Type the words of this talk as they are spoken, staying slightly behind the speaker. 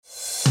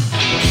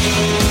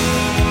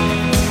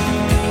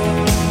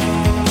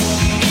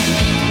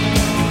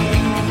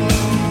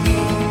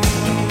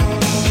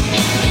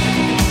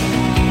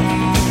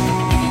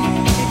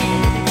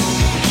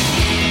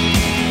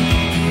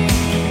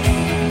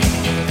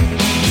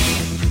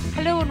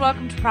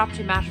welcome to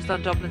Property Matters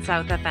on Dublin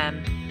South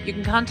FM. You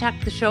can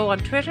contact the show on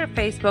Twitter,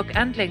 Facebook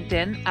and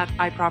LinkedIn at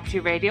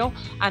iPropertyRadio,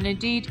 and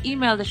indeed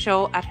email the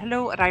show at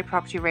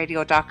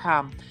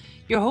hello@iPropertyRadio.com.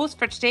 Your host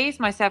for today is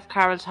myself,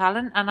 Carol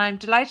Tallon, and I'm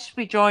delighted to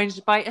be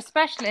joined by a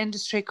special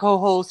industry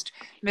co-host,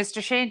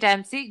 Mr. Shane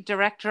Dempsey,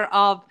 Director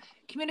of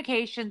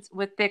Communications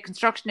with the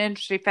Construction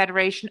Industry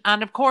Federation,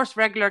 and of course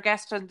regular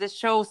guest on this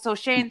show. So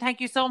Shane, thank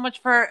you so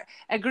much for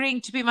agreeing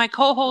to be my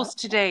co-host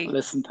today.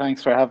 Listen,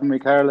 thanks for having me,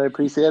 Carol. I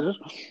appreciate it.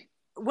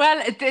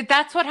 Well,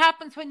 that's what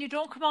happens when you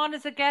don't come on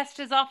as a guest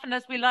as often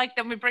as we like.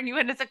 Then we bring you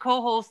in as a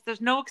co-host. There's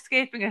no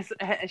escaping us,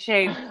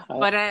 Shane.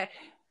 But I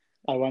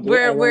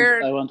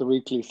want a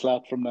weekly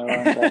slap from now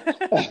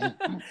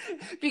on.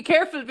 Be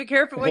careful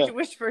what you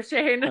wish for,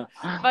 Shane.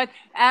 But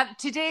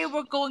today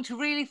we're going to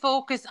really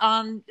focus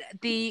on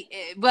the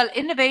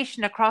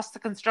innovation across the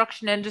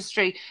construction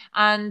industry,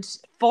 and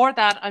for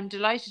that I'm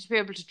delighted to be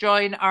able to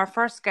join our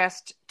first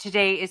guest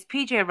today is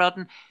PJ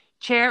Rudden,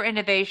 Chair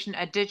Innovation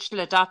and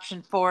Digital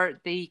Adoption for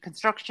the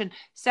Construction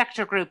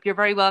Sector Group. You're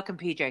very welcome,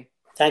 PJ.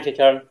 Thank you,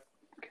 Carol.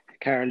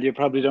 Carol, you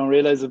probably don't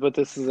realise it, but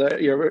this is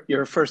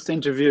your first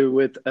interview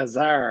with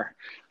Azar,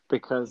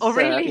 because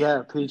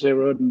PJ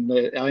Rudden,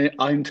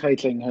 I'm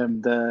titling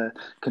him the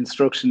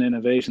Construction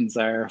Innovation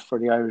Czar for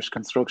the Irish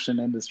construction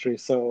industry.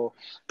 So,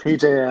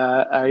 PJ,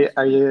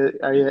 are you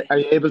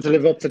able to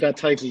live up to that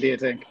title, do you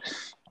think?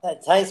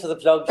 Thanks for the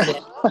plug,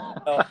 Shane.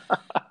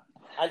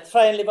 I'll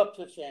try and live up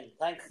to it, Shane.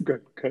 Thanks.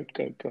 Good.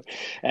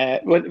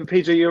 Well,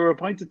 PJ, you were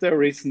appointed there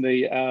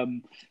recently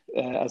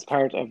as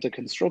part of the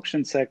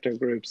Construction Sector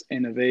Group's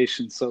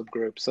Innovation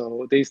Subgroup.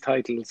 So these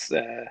titles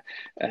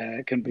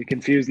can be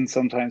confusing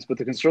sometimes, but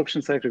the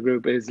Construction Sector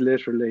Group is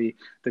literally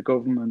the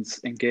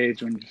government's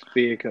engagement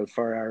vehicle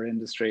for our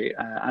industry.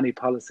 Any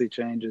policy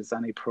changes,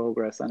 any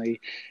progress, any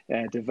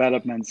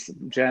developments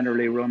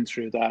generally run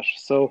through that.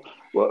 So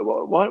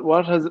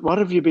what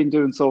have you been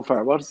doing so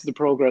far? What has the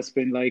progress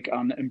been like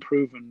on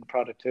improving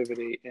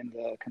productivity in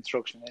the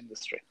construction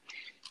industry?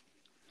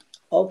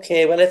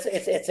 Okay, well,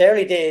 it's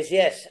early days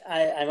yet.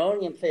 I'm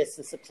only in place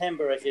in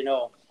September, as you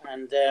know.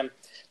 And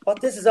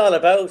what this is all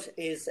about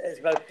is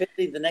about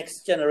building the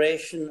next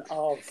generation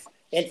of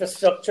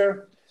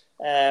infrastructure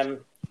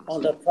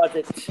under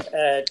Project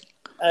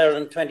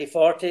Ireland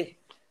 2040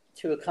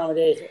 to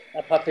accommodate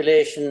a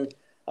population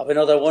of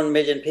another 1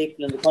 million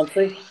people in the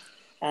country.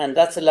 And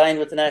that's aligned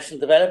with the National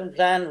Development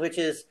Plan, which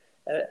is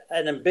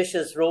an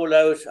ambitious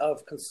rollout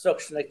of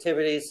construction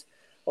activities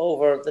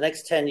over the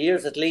next 10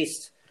 years at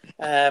least,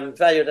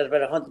 valued at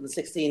about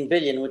 116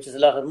 billion, which is a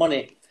lot of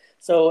money.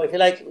 So, if you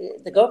like,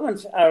 the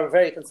government are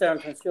very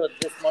concerned to ensure that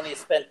this money is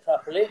spent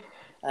properly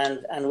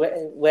and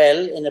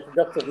well in a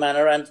productive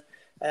manner. And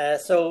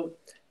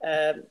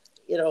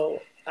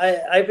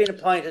I've been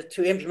appointed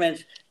to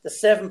implement the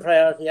 7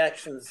 priority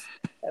actions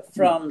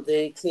from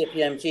the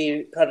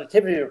KPMG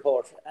productivity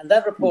report, and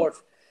that report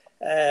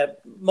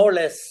more or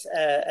less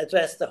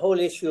addressed the whole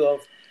issue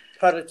of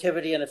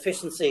productivity and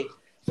efficiency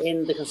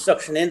in the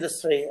construction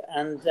industry,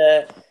 and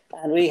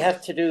we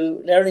have to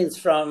do learnings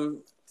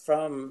from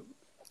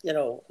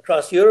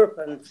across Europe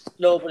and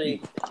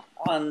globally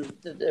on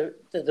the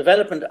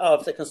development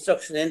of the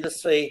construction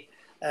industry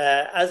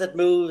as it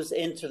moves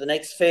into the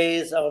next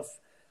phase of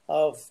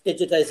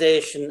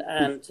digitization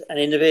and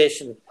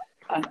innovation.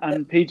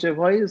 And PJ,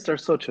 why is there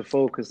such a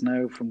focus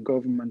now from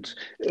government?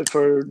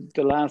 For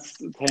the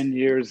last 10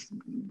 years,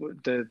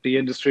 the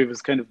industry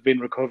was kind of been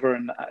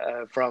recovering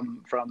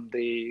from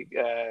the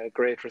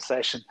Great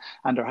Recession,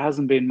 and there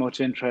hasn't been much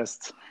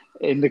interest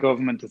in the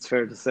government, it's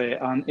fair to say,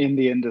 in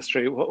the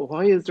industry.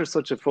 Why is there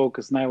such a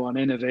focus now on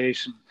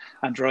innovation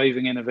and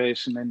driving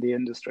innovation in the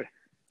industry?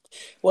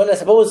 Well, I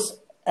suppose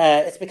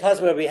it's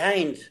because we're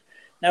behind.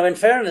 Now, in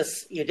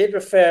fairness, you did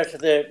refer to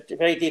the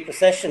very deep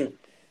recession,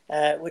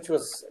 which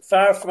was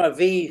far from a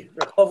V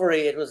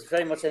recovery. It was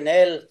very much an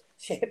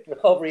L-shaped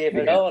recovery, if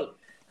at all.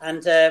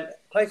 And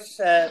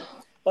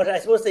but I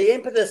suppose the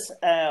impetus,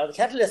 the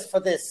catalyst for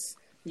this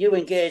new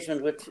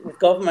engagement with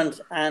government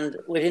and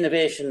with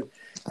innovation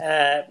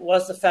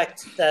was the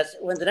fact that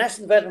when the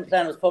National Development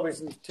Plan was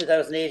published in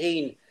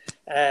 2018,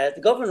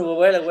 the government were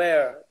well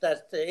aware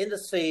that the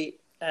industry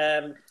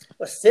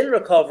was still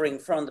recovering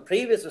from the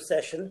previous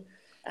recession,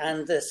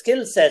 and the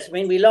skill set. I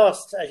mean, we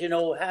lost, as you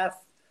know, half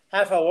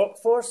our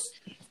workforce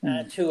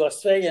to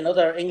Australia and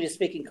other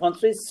English-speaking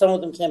countries. Some of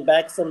them came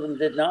back, some of them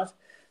did not.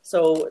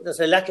 So there's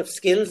a lack of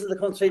skills in the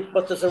country,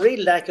 but there's a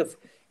real lack of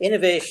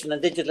innovation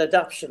and digital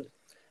adoption.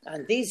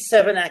 And these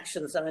 7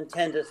 actions are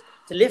intended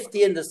to lift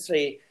the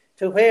industry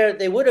to where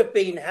they would have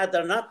been had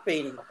there not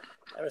been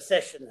a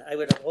recession, I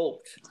would have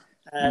hoped.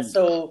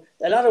 So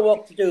a lot of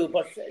work to do,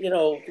 but,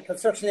 the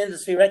construction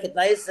industry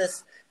recognises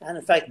this. And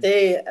in fact,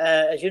 they,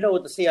 as you know,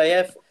 the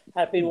CIF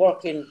have been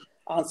working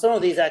on some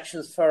of these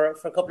actions for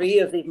a couple of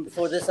years, even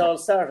before this all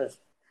started.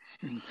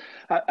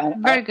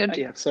 Very good.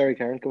 Yeah, sorry,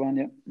 Carol, go on,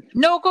 yeah.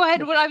 No, go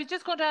ahead. Well, I was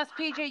just going to ask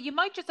PJ, you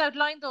might just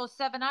outline those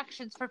 7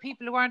 actions for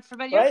people who aren't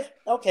familiar. Right,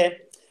 okay.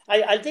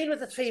 I'll deal with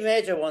the 3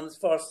 major ones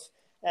first.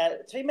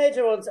 3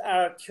 major ones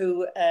are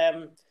to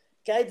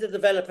guide the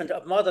development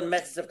of modern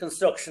methods of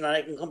construction, and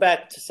I can come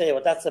back to say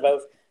what that's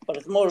about, but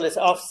it's more or less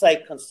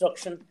off-site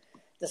construction.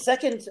 The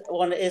second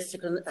one is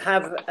to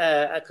have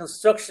a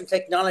construction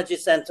technology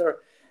centre.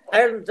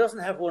 Ireland doesn't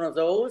have one of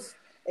those.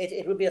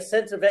 It would be a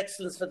centre of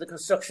excellence for the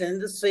construction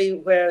industry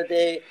where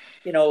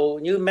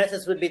new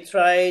methods would be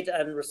tried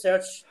and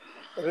research.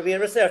 It would be a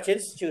research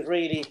institute,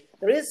 really.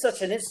 There is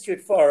such an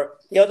institute for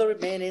the other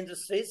main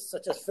industries,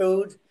 such as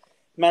food,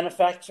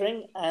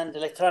 manufacturing and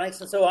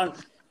electronics and so on,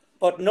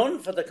 but none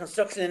for the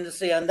construction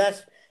industry, and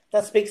that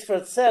speaks for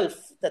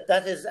itself,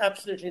 that is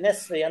absolutely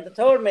necessary. And the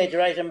third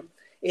major item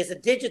is to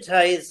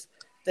digitise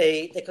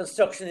the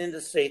construction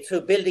industry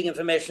through building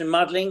information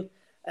modelling,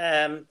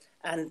 and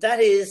that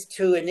is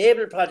to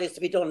enable projects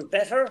to be done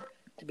better,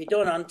 to be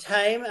done on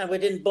time and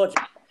within budget.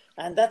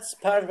 And that's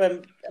part of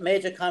a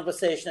major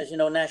conversation, as you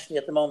know, nationally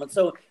at the moment.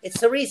 So it's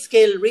to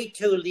reskill,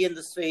 retool the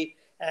industry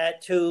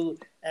to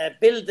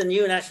build the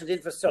new national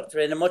infrastructure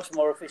in a much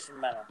more efficient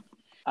manner.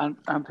 And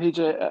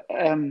PJ,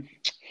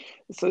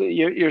 so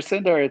you're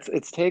saying there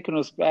it's taken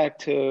us back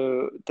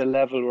to the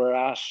level we're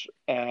at,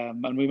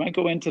 and we might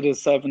go into the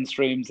 7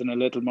 streams in a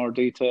little more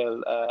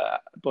detail.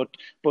 But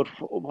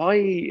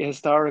why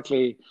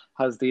historically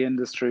has the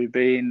industry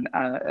been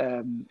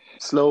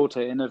slow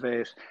to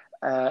innovate?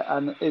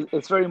 And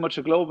it's very much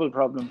a global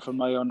problem, from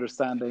my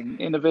understanding.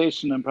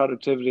 Innovation and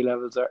productivity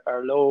levels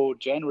are low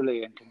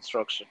generally in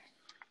construction.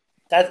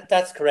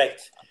 That's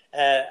correct.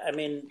 If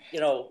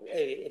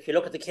you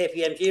look at the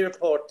KPMG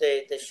report,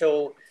 they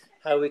show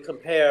how we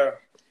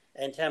compare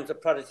in terms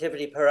of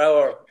productivity per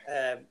hour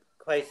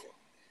quite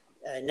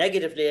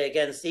negatively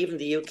against even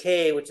the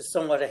UK, which is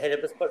somewhat ahead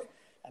of us. But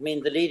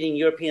the leading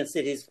European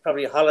cities,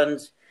 probably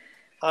Holland,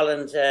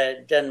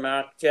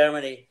 Denmark,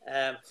 Germany.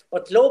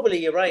 But globally,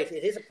 you're right,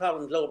 it is a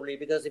problem globally,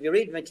 because if you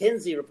read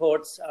McKinsey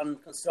reports on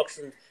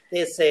construction,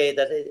 they say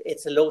that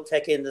it's a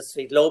low-tech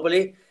industry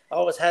globally,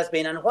 always has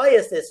been. And why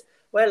is this?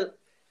 Well,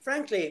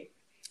 frankly,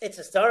 it's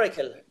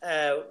historical,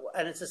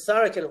 and it's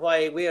historical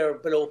why we are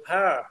below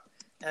par,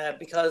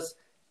 because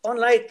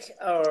unlike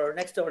our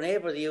next-door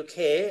neighbour, the UK,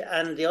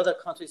 and the other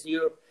countries in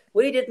Europe,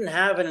 we didn't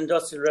have an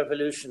industrial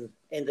revolution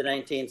in the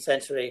 19th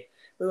century.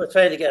 We were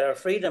trying to get our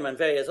freedom, and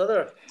various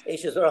other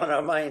issues were on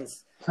our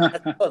minds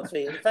at the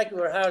country. In fact,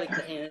 we were hardly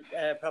getting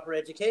proper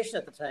education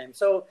at the time.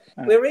 So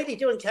we're really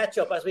doing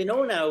catch-up. As we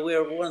know now,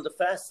 we're one of the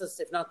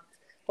fastest, if not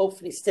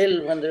hopefully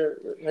still, when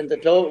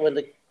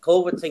the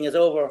COVID thing is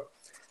over,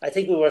 I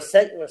think we're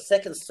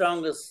second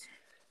strongest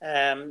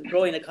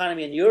growing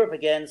economy in Europe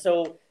again.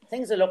 So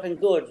things are looking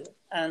good.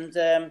 And,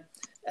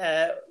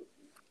 I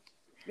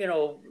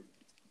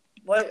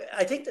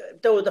think,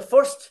 though, the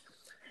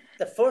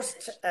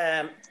first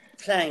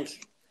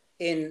plank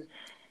in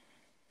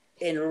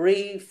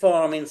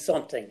reforming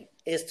something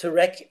is to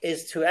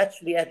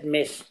actually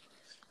admit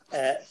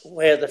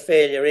where the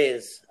failure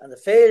is. And the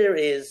failure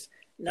is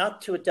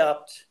not to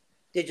adopt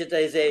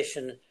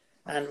digitization,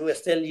 and we're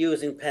still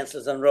using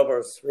pencils and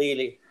rubbers,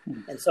 really,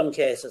 in some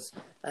cases.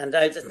 And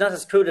it's not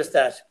as crude as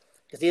that,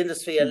 because the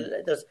industry,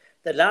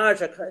 the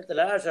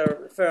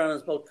larger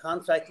firms, both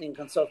contracting and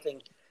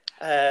consulting,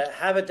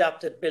 have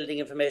adopted building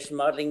information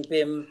modelling,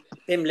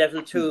 BIM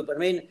level 2. But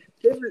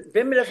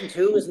BIM level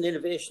 2 isn't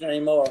innovation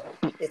anymore.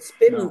 It's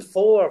BIM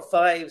 4,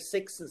 5,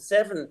 6, and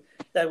 7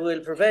 that will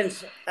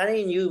prevent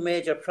any new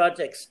major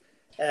projects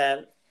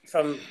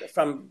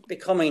from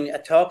becoming a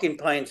talking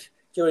point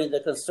during the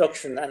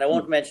construction. And I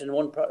won't mention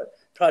one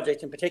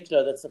project in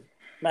particular that's a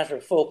matter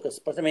of focus.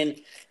 But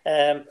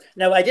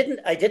now I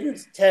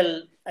didn't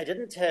tell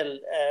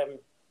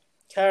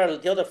Carol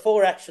the other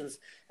 4 actions,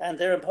 and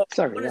they're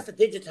important. One is to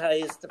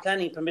digitise the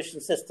planning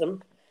permission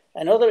system.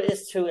 Another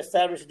is to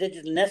establish a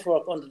digital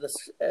network under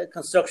the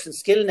construction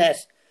skill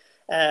net,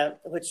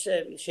 which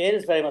Shane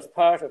is very much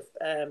part of,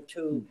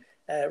 to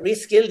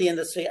reskill the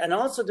industry, and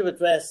also to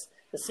address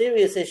the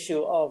serious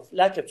issue of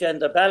lack of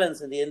gender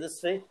balance in the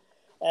industry.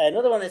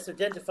 Another one is to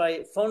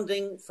identify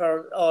funding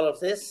for all of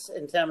this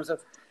in terms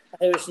of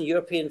Irish and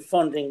European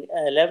funding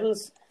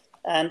levels.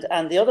 And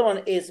the other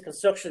one is the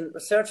Construction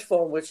Research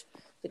Forum, which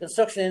the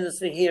construction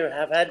industry here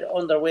have had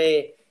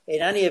underway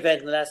in any event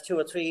in the last 2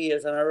 or 3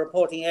 years, and are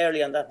reporting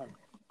early on that one.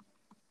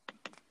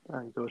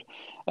 Very good.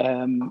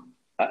 And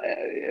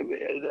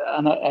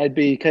I'd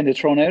be kind of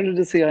thrown out of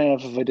the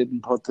CIF if I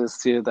didn't put this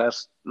to you, that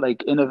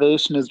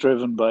innovation is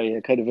driven by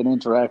a kind of an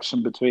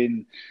interaction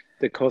between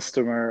the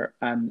customer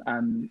and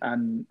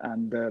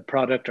the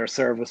product or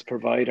service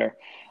provider.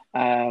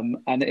 And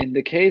in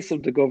the case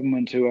of the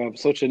government, who have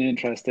such an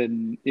interest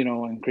in,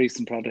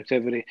 increasing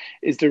productivity,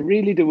 is there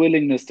really the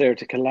willingness there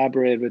to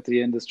collaborate with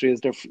the industry?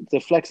 Is there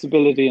the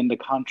flexibility in the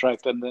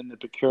contract and in the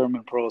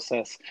procurement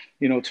process,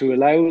 to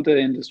allow the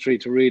industry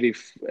to really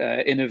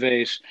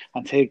innovate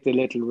and take the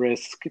little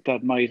risk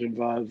that might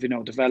involve,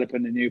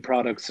 developing a new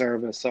product,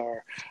 service,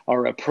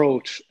 or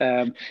approach?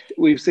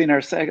 We've seen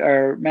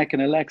our Mech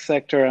and Elect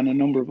sector and a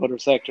number of other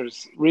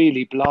sectors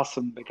really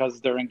blossom because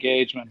of their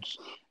engagement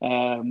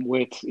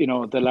with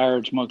the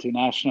large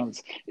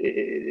multinationals.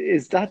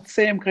 Is that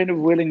same kind of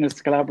willingness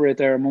to collaborate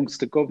there amongst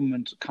the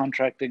government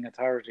contracting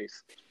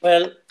authorities?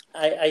 Well,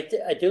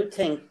 I do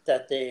think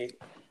that they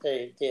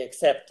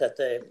accept that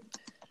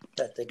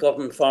the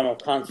government form of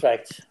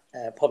contract,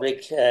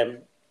 public,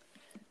 the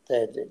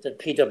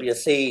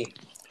PwC,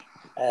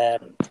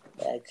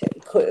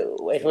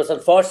 it was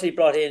unfortunately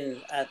brought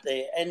in at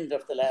the end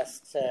of the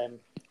last,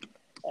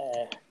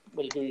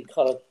 we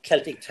call it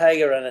Celtic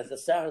Tiger, and at the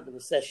start of the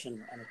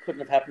recession, and it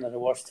couldn't have happened at a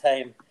worse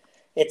time.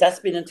 That's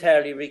been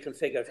entirely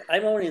reconfigured.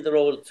 I'm only in the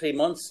role 3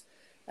 months,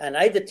 and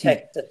I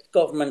detect that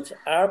government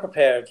are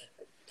prepared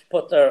to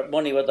put their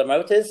money where their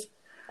mouth is.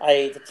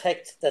 I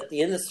detect that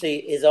the industry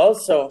is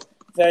also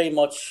very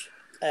much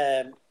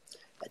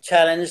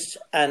challenged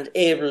and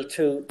able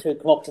to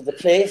come up to the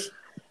plate.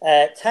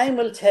 Time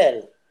will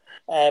tell.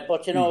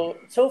 But,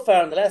 so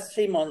far in the last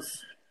 3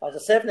 months, of the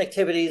 7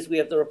 activities, we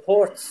have the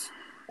reports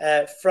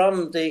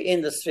from the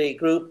industry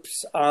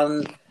groups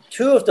on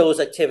 2 of those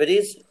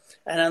activities.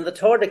 And on the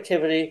 3rd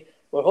activity,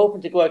 we're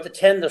hoping to go out to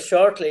tender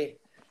shortly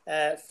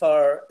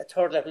for a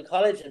 3rd level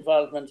college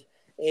involvement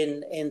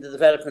in the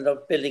development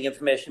of building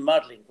information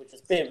modelling, which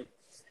is BIM.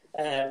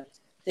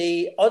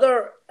 The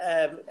other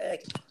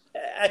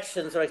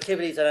actions or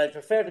activities, and I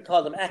prefer to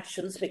call them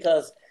actions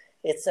because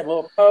it's a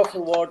more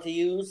powerful word to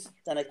use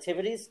than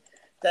activities,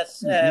 that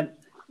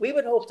we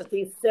would hope that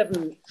these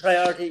 7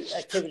 priority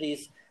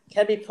activities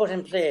can be put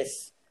in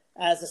place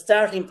as a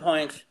starting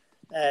point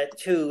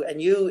to a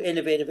new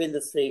innovative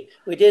industry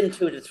within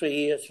 2 to 3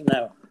 years from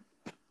now.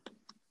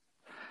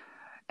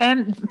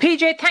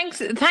 PJ,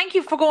 thank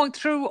you for going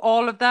through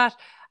all of that.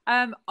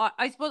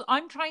 I suppose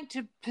I'm trying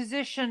to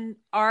position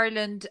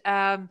Ireland,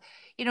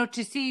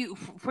 to see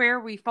where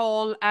we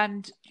fall,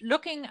 and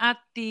looking at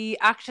the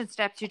action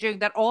steps you're doing,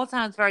 that all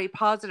sounds very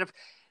positive.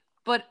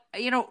 But,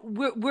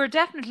 we're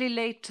definitely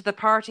late to the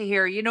party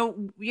here.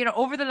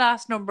 Over the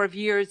last number of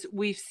years,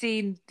 we've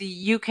seen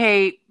the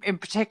UK in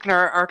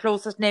particular, our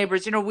closest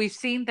neighbours, we've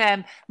seen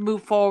them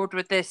move forward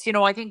with this.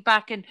 I think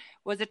back in,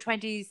 was it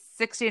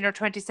 2016 or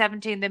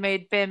 2017, they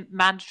made BIM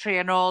mandatory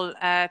in all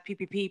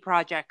PPP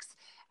projects.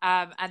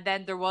 And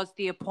then there was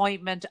the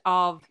appointment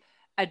of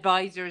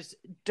advisors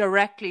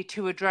directly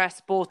to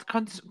address both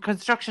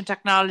construction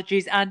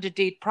technologies and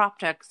indeed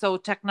PropTech. So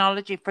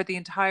technology for the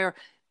entire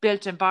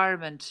built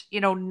environment,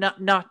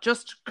 not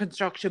just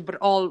construction, but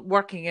all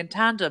working in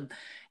tandem.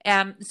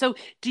 So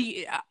do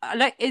you,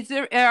 is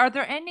there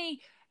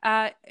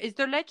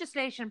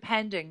legislation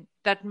pending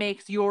that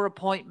makes your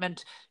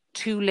appointment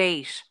too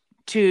late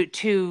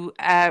to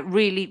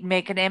really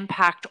make an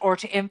impact or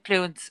to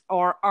influence,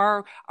 or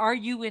are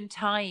you in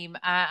time,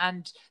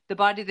 and the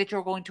body that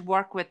you're going to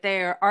work with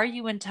there, are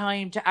you in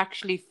time to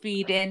actually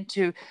feed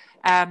into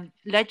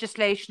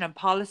legislation and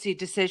policy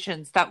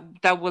decisions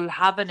that will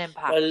have an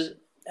impact? Well,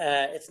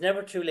 it's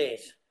never too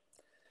late.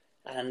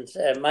 And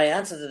my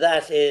answer to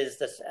that is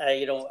that,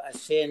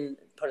 as Shane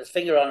put his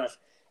finger on it,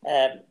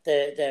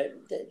 the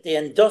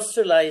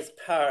industrialised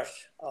part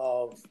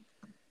of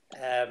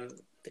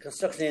the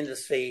construction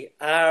industry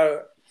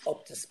are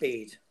up to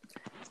speed.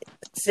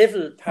 The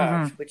civil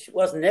part, which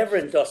was never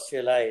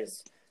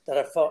industrialised, that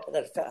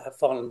have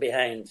fallen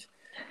behind.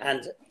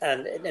 And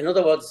in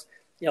other words,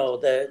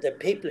 the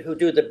people who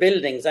do the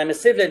buildings, I'm a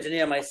civil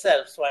engineer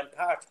myself, so I'm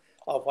part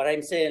of what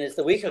I'm saying is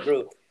the weaker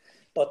group.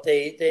 But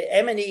the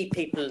M&E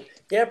people,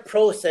 their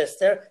process,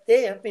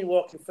 they have been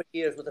working for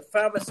years with the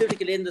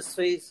pharmaceutical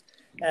industries,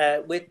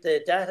 with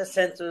the data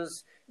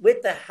centres,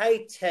 with the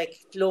high-tech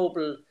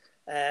global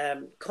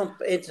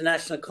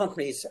international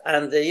companies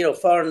and the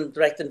foreign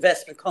direct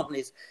investment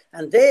companies,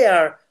 and they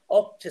are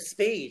up to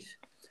speed.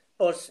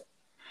 But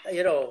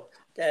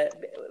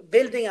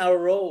building our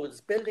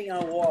roads, building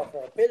our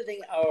water,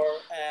 building our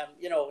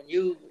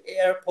new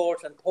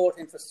airport and port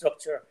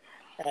infrastructure,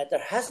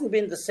 there hasn't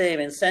been the same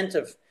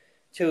incentive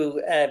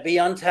to be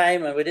on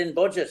time and within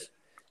budget,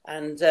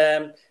 and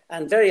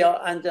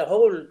the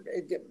whole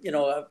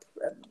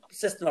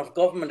system of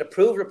government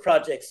approval of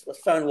projects was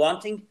found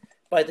wanting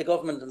by the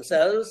government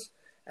themselves,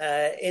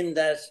 in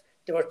that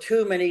there were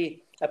too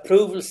many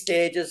approval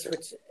stages,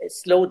 which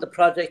slowed the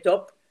project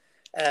up.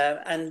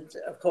 And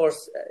of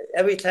course,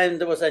 every time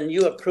there was a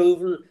new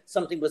approval,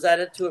 something was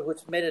added to it,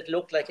 which made it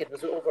look like it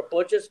was over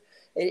budget.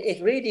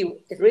 It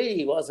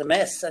really was a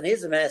mess, and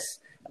is a mess.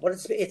 But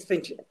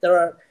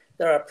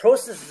there are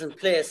processes in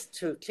place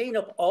to clean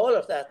up all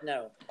of that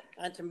now,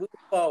 and to move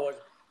forward,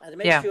 and to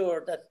make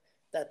sure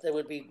that there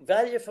will be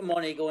value for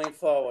money going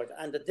forward,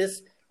 and that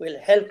this will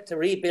help to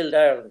rebuild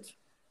Ireland.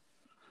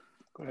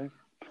 Great.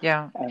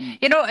 Yeah,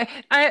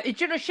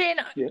 Shane,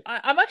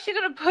 I'm actually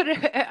going to put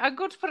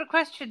a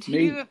question to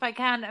you if I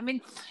can. I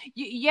mean,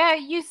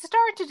 you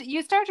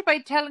started by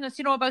telling us,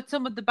 about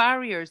some of the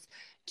barriers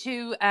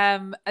to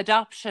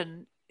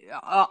adoption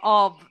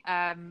of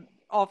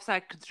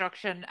off-site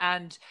construction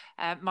and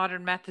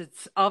modern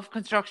methods of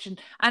construction,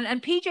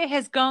 and PJ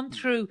has gone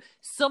through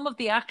some of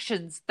the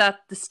actions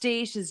that the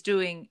state is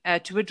doing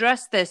to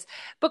address this.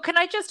 But can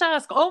I just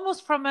ask,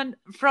 almost from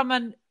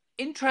an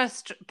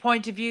interest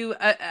point of view,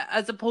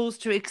 as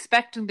opposed to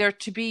expecting there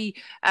to be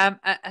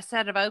a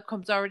set of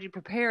outcomes already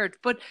prepared.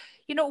 But,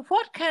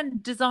 what can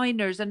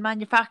designers and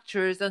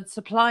manufacturers and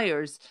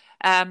suppliers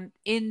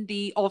in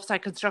the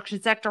offsite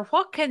construction sector,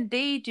 what can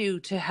they do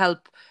to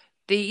help?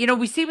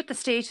 We see what the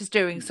state is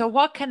doing. So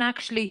what can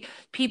actually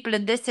people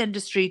in this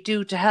industry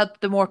do to help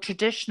the more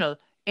traditional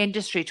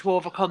industry to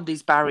overcome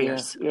these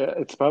barriers? Yeah,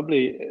 it's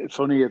probably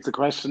funny. It's a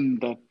question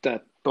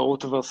that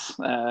both of us,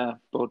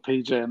 both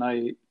PJ and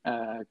I,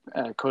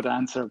 could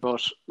answer.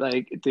 But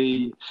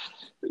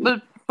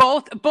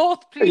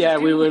both, please. Yeah,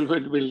 do.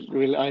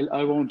 we'll.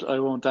 I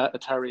won't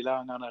tarry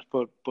long on it.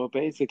 But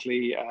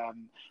basically,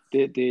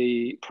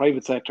 the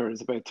private sector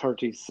is about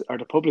 30, or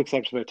the public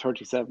sector is about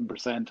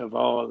 37% of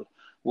all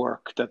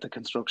work that the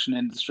construction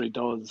industry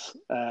does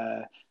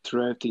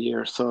throughout the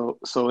year. So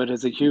it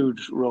has a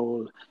huge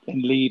role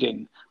in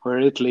leading. Where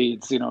it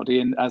leads,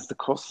 as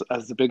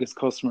the biggest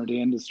customer of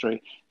the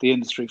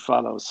industry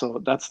follows.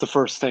 So that's the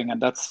first thing, and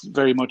that's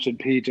very much in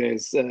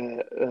PJ's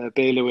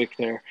bailiwick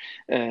there.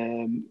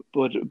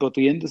 But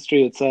the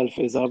industry itself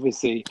is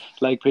obviously,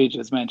 like PJ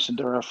has mentioned,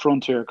 there are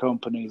frontier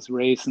companies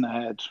racing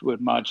ahead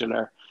with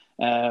modular.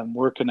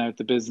 Working out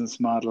the business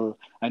model.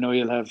 I know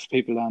you'll have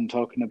people on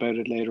talking about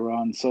it later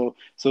on. So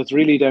it's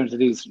really down to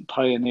these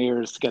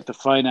pioneers to get the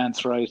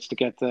finance right, to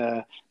get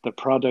the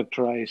product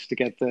right, to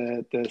get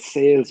the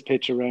sales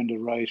pitch around it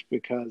right,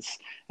 because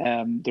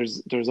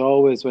there's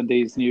always, when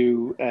these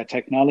new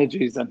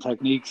technologies and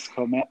techniques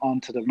come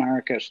onto the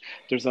market,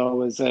 there's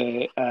always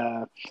a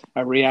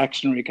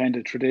reactionary kind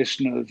of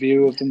traditional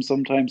view of them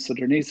sometimes. So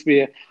there needs to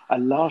be a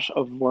lot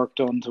of work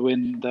done to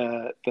win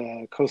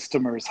the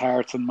customers'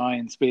 hearts and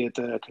minds, be it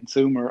the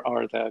consumer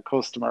or the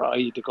customer,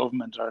 i.e. the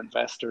government or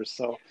investors.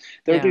 So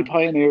there'll be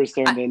pioneers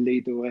there and they'll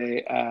lead the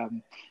way.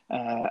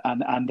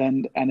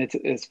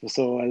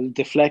 So I'll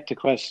deflect the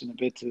question a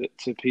bit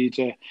to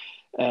PJ.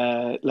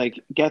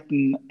 Like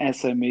getting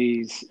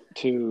SMEs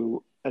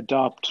to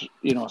adopt,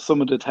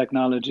 some of the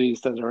technologies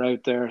that are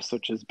out there,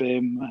 such as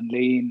BIM and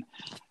Lean,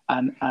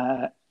 and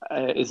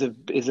is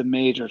a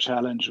major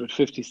challenge with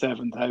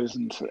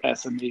 57,000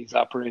 SMEs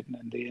operating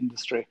in the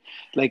industry.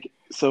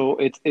 So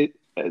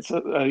it's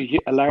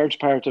a large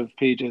part of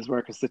PJ's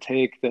work is to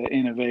take the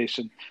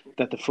innovation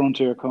that the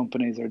frontier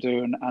companies are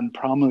doing and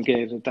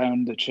promulgate it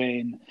down the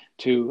chain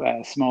to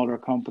smaller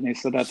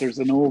companies, so that there's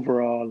an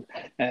overall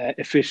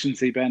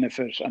efficiency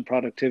benefit and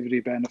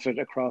productivity benefit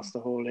across the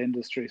whole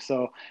industry.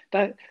 So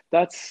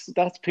that's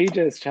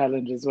PJ's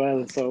challenge as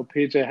well. So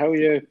PJ, how are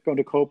you going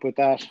to cope with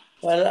that?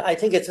 Well, I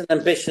think it's an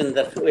ambition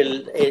that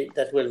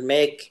will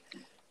make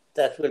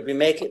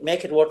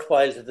it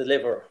worthwhile to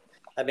deliver.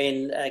 I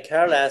mean,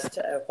 Carol asked,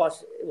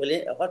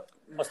 what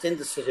must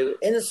industry do?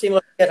 Industry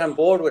must get on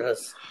board with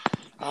us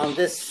on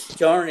this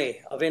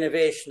journey of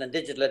innovation and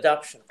digital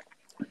adoption.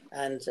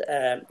 And,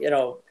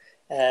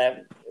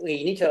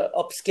 we need to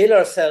upskill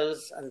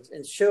ourselves and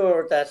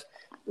ensure that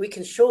we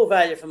can show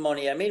value for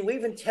money. I mean,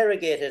 we've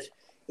interrogated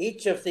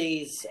each of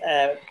these,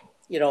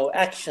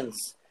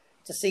 actions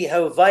to see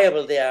how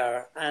viable they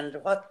are and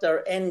what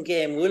their end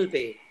game will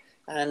be.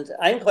 And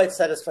I'm quite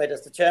satisfied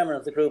as the chairman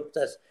of the group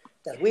that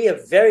we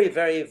have very,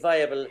 very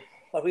viable,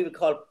 what we would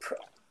call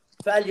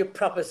value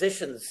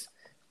propositions,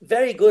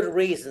 very good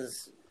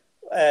reasons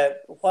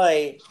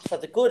why, for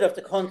the good of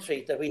the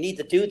country, that we need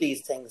to do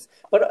these things,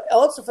 but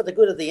also for the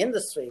good of the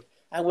industry,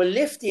 and will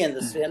lift the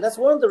industry. And that's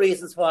one of the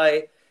reasons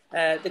why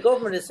the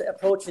government is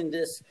approaching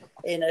this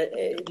in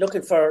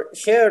looking for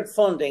shared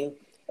funding,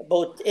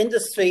 both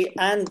industry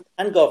and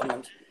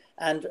government,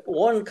 and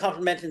one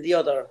complementing the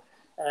other,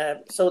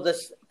 so that,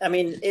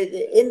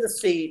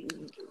 industry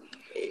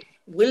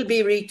will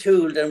be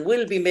retooled and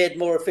will be made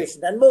more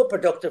efficient and more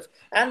productive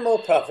and more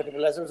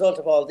profitable as a result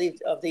of all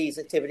these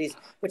activities,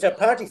 which are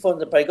partly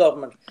funded by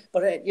government.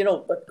 But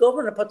but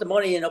government put the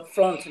money in up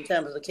front in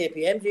terms of the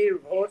KPMG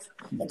report,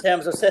 in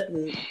terms of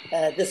setting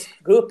this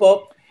group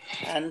up,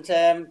 and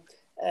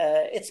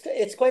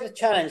it's quite a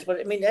challenge. But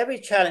I mean, every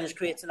challenge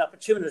creates an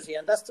opportunity,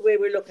 and that's the way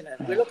we're looking at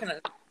it. We're looking at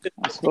it.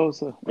 I suppose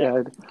so.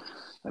 Yeah.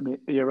 I mean,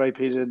 you're right,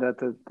 Peter, that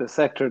the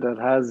sector that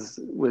has,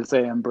 we'll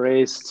say,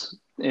 embraced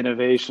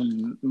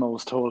innovation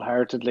most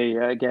wholeheartedly,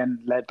 again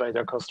led by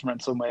their customer in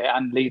some way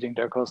and leading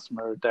their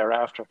customer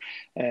thereafter,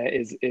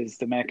 is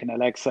the Mech and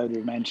Elect side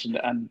we mentioned,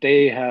 and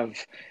they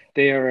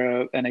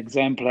are an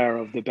exemplar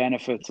of the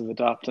benefits of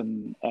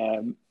adopting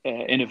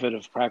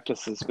innovative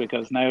practices,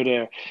 because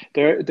now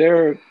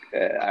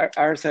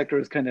our sector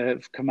is kind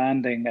of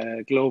commanding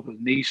a global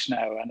niche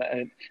now, and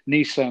a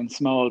niche sounds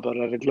small, but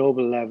at a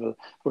global level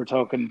we're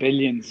talking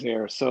billions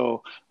here.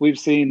 So we've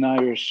seen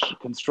Irish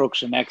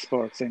construction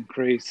exports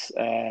increase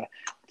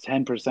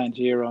 10%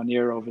 year on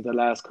year over the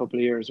last couple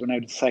of years. We're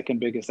now the second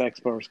biggest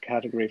export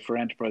category for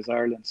Enterprise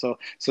Ireland. So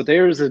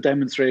there's a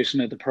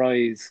demonstration of the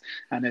prize,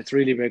 and it's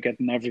really about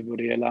getting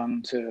everybody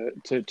along to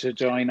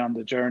join on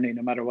the journey,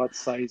 no matter what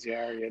size you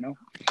are,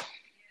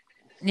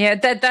 Yeah,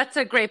 that's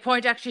a great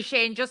point, actually,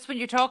 Shane. Just when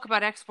you talk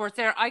about exports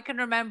there, I can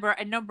remember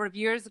a number of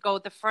years ago,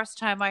 the first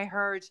time I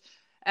heard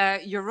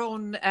your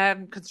own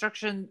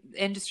Construction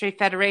Industry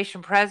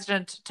Federation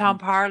President, Tom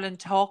Parlin,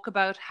 talk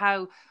about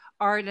how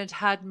Ireland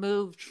had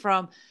moved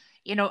from,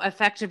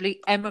 effectively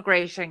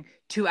emigrating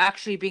to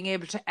actually being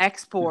able to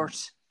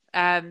export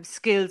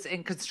skills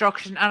in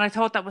construction. And I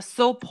thought that was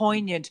so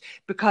poignant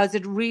because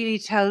it really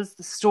tells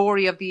the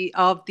story of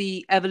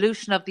the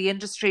evolution of the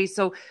industry.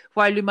 So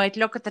while you might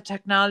look at the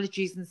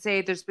technologies and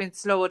say there's been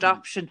slow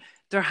adoption,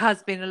 there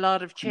has been a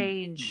lot of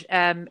change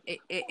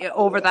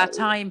over that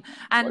time.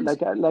 And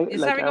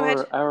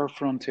our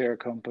frontier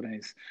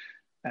companies,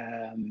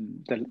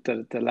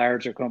 the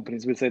larger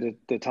companies, we'll say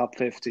the top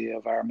 50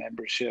 of our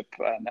membership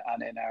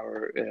and in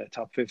our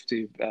top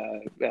 50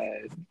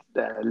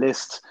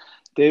 list,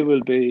 they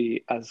will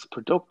be as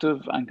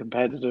productive and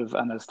competitive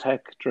and as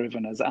tech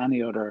driven as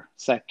any other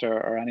sector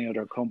or any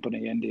other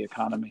company in the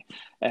economy.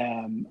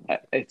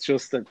 It's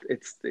just that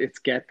it's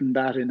getting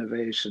that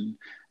innovation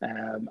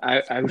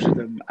out of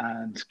them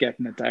and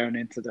getting it down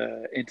into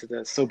the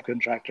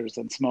subcontractors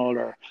and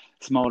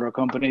smaller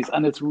companies.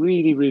 And it's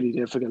really, really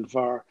difficult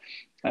for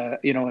a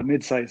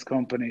mid-sized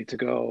company to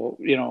go,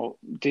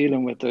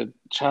 dealing with the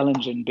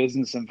challenging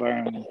business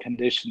environment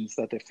conditions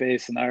that they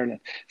face in Ireland.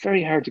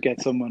 Very hard to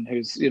get someone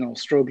who's,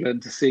 struggling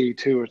to see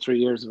 2 or 3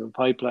 years of a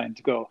pipeline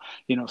to go,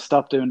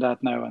 stop doing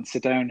that now and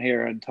sit down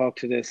here and talk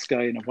to this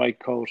guy in a white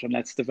coat and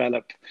let's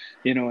develop,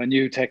 a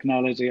new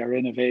technology or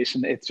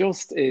innovation. It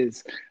just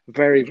is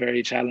very,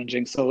 very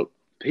challenging. So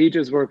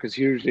PJ's work is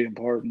hugely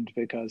important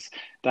because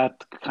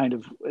that kind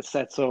of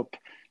sets up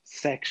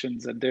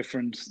sections and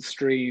different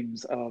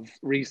streams of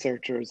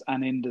researchers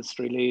and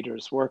industry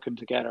leaders working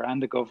together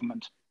and the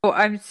government. Oh,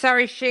 I'm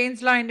sorry,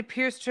 Shane's line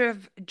appears to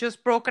have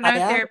just broken out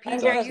there.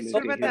 PJ, are you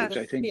sure about that?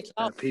 I think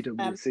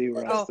PwC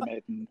were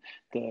estimating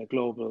the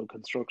global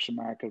construction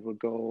market would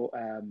go...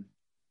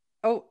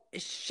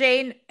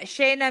 Shane,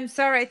 I'm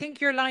sorry. I think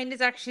your line is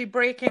actually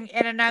breaking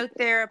in and out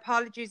there.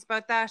 Apologies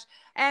about that.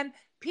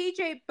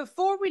 PJ,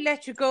 before we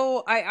let you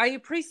go, I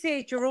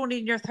appreciate you're only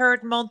in your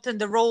 3rd month in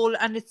the role,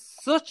 and it's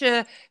such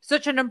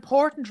an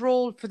important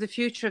role for the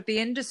future of the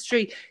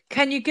industry.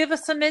 Can you give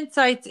us some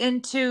insights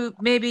into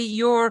maybe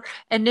your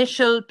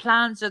initial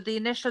plans or the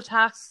initial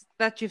tasks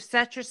that you've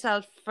set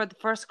yourself for the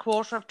first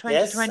quarter of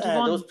 2021?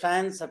 Yes, those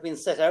plans have been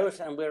set out,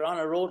 and we're on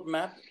a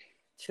roadmap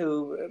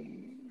to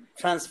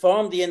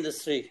transform the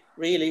industry,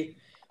 really.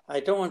 I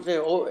don't want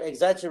to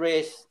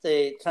exaggerate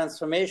the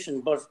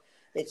transformation, but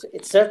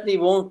it certainly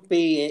won't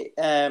be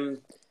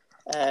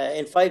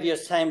in 5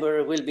 years' time where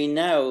it will be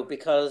now,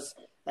 because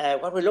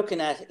what we're looking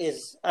at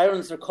is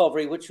Ireland's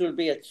recovery, which will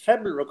be a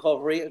treble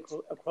recovery, a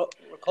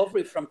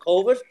recovery from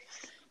COVID,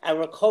 a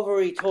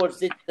recovery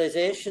towards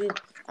digitalisation,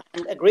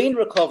 and a green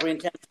recovery in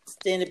terms of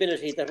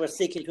sustainability that we're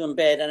seeking to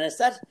embed. And it's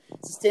that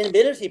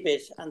sustainability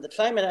bit and the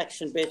climate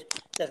action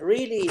bit that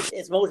really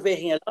is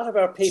motivating a lot of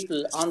our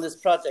people on this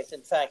project,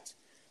 in fact,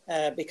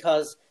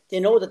 because they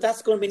know that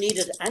that's going to be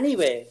needed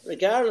anyway,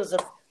 regardless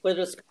of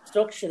whether it's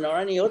construction or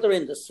any other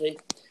industry.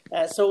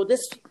 So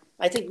this,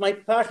 I think my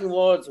parting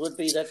words would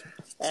be that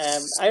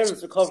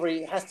Ireland's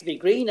recovery has to be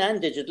green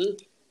and digital,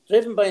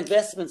 driven by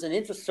investments in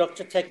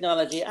infrastructure,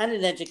 technology and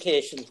in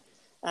education.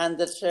 And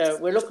that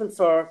we're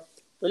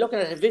looking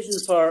at a vision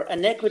for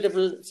an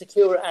equitable,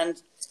 secure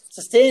and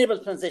sustainable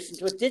transition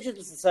to a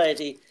digital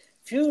society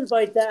fueled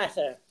by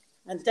data.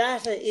 And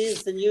data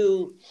is the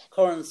new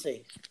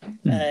currency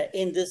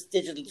in this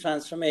digital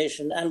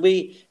transformation. And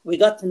we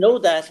got to know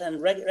that and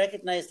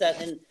recognise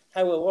that in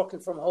how we're working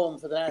from home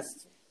for the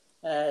last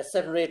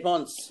 7 or 8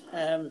 months.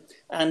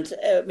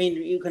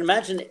 You can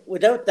imagine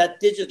without that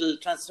digital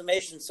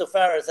transformation so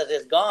far as that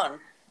has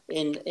gone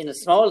in a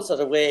small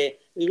sort of way,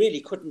 we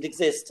really couldn't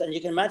exist. And you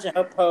can imagine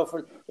how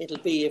powerful it'll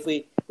be if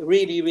we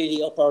really,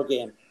 really up our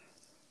game.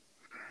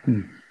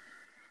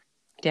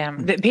 Yeah,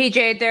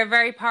 PJ, they're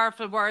very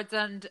powerful words,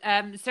 and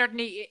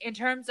certainly in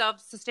terms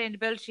of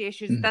sustainability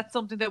issues, that's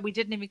something that we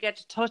didn't even get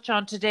to touch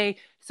on today.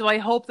 So I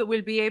hope that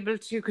we'll be able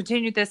to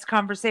continue this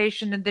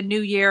conversation in the new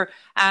year,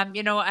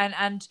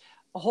 and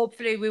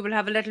hopefully we will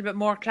have a little bit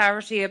more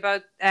clarity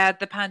about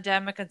the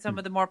pandemic and some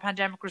of the more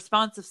pandemic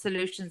responsive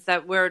solutions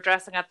that we're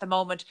addressing at the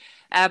moment.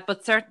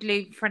 But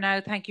certainly for now,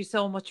 thank you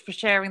so much for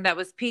sharing. That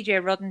was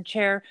PJ Rudden,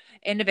 Chair,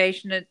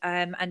 Innovation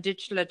and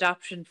Digital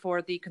Adoption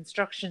for the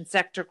Construction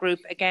Sector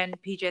Group. Again,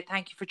 PJ,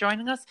 thank you for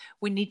joining us.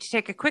 We need to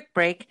take a quick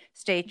break.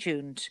 Stay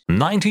tuned.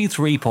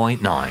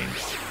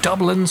 93.9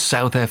 Dublin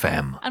South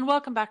FM. And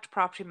welcome back to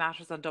Property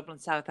Matters on Dublin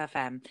South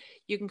FM.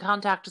 You can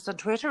contact us on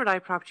Twitter at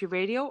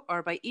iPropertyRadio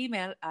or by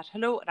email at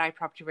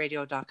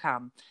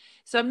hello@iPropertyRadio.com.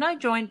 So I'm now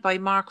joined by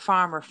Mark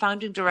Farmer,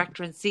 Founding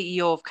Director and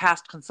CEO of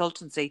Cast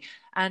Consultancy.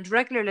 And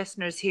regular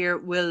listeners here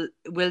will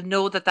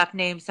know that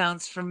name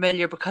sounds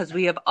familiar because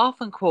we have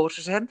often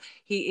quoted him.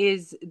 He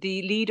is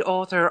the lead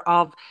author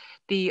of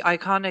the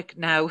iconic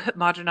now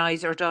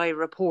Modernise or Die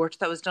report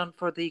that was done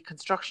for the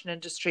construction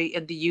industry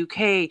in the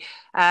UK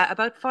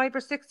about 5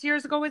 or 6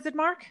 years ago. Is it,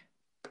 Mark?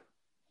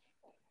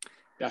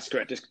 That's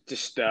correct.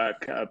 Just past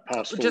 4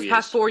 years. Just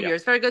past 4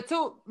 years. Very good.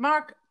 So,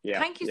 Mark,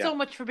 Thank you so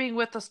much for being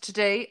with us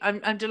today.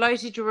 I'm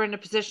delighted you were in a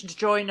position to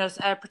join us,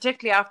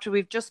 particularly after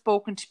we've just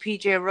spoken to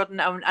PJ Rudden,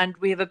 and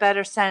we have a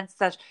better sense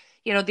that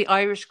the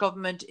Irish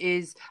government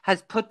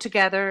has put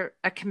together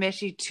a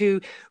committee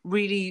to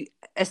really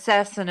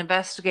assess and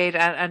investigate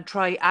and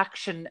try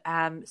action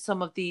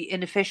some of the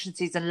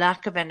inefficiencies and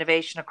lack of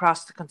innovation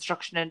across the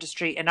construction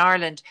industry in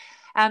Ireland.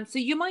 So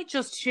you might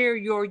just share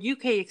your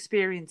UK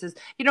experiences.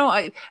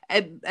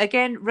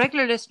 Again,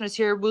 regular listeners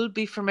here will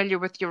be familiar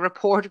with your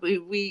report.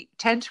 We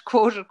tend to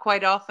quote it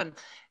quite often.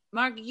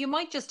 Mark, you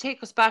might just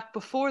take us back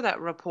before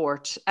that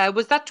report.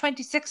 Was that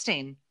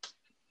 2016?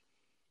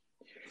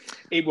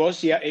 It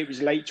was, yeah. It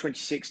was late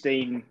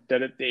 2016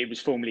 that it was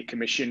formally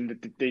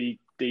commissioned.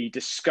 The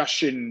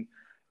discussion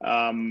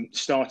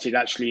started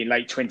actually in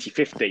late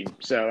 2015.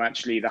 So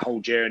actually the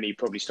whole journey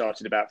probably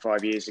started about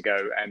 5 years ago,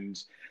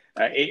 and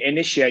it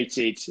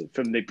initiated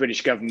from the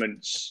British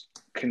government's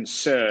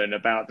concern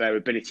about their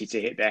ability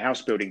to hit their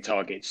house building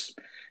targets.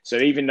 So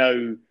even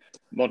though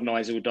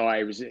Modernise or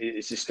Die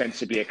is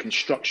ostensibly a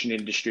construction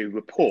industry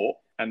report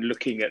and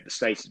looking at the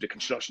state of the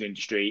construction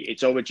industry,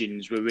 its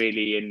origins were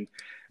really in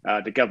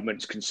the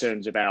government's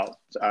concerns about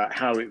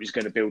how it was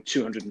going to build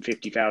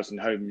 250,000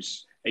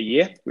 homes a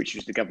year, which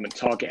was the government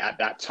target at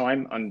that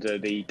time under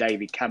the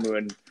David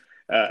Cameron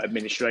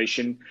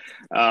administration,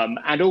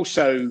 and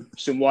also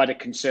some wider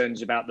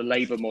concerns about the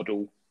labour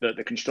model that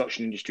the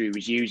construction industry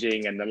was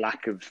using and the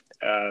lack of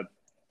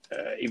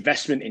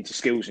investment into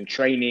skills and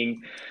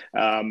training,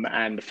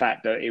 and the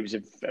fact that it was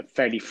a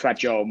fairly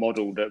fragile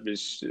model that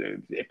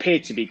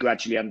appeared to be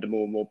gradually under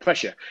more and more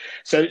pressure.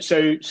 So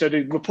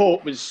the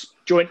report was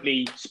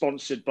jointly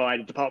sponsored by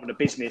the Department of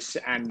Business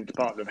and the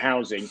Department of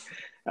Housing,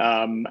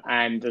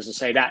 and as I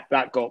say,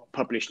 that got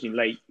published in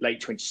late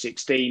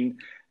 2016.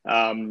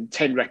 10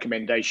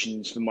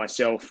 recommendations from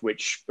myself,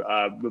 which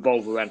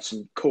revolve around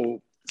some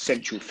core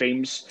central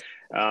themes.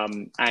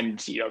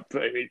 And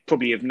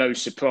probably of no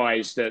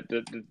surprise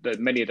that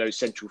many of those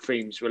central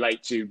themes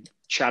relate to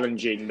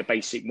challenging the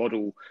basic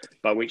model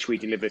by which we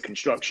deliver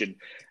construction.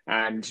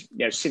 And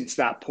since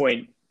that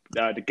point,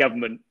 the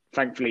government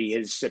thankfully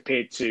has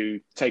appeared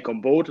to take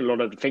on board a lot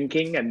of the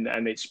thinking, and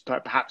it's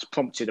perhaps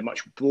prompted a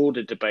much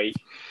broader debate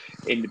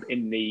in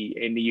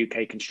the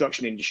UK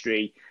construction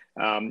industry,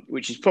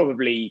 which is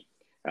probably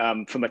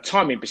from a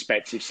timing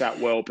perspective sat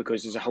well,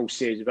 because there's a whole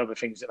series of other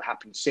things that have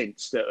happened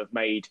since that have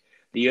made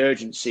the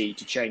urgency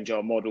to change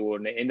our model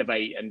and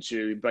innovate and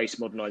to embrace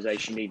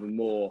modernisation even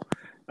more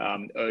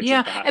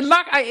urgent, perhaps. And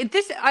Mark,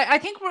 I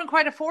think we're in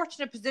quite a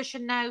fortunate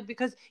position now,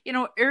 because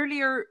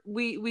earlier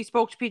we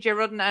spoke to PJ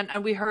Rudden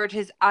and we heard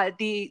his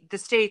the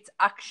state's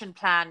action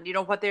plan,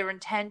 what they're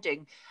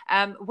intending,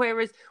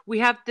 whereas we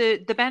have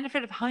the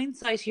benefit of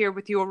hindsight here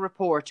with your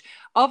report.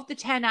 Of the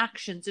 10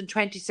 actions in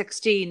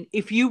 2016,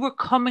 if you were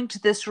coming to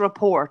this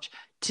report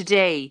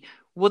today,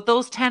 would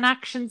those 10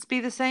 actions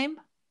be the same?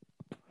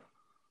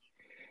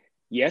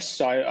 Yes,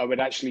 I would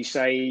actually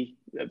say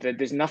that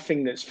there's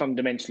nothing that's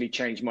fundamentally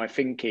changed my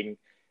thinking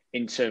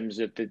in terms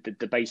of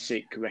the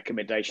basic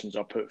recommendations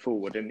I put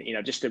forward. And,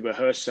 just to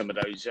rehearse some of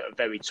those at a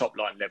very top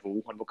line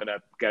level, I'm not going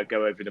to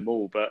go over them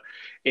all, but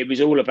it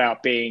was all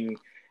about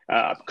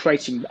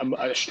creating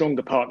a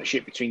stronger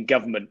partnership between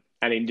government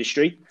and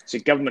industry. So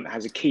government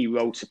has a key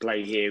role to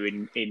play here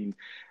in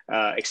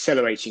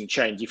accelerating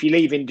change. If you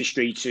leave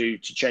industry to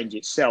change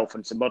itself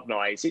and to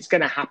modernise, it's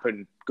going to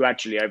happen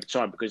gradually over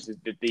time, because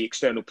the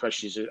external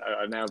pressures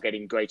are now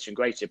getting greater and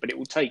greater, but it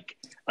will take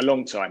a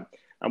long time.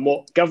 And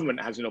what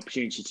government has an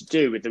opportunity to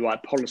do with the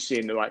right policy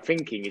and the right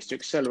thinking is to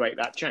accelerate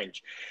that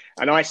change.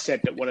 And I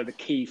said that one of the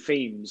key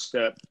themes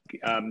that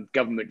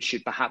government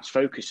should perhaps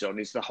focus on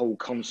is the whole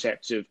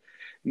concept of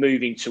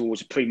moving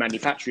towards a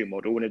pre-manufacturing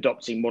model and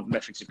adopting modern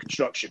methods of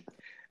construction.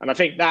 And I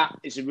think that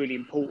is a really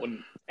important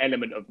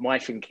element of my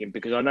thinking,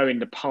 because I know in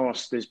the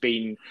past there's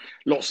been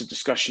lots of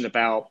discussion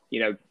about,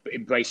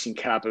 embracing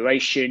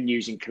collaboration,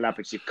 using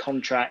collaborative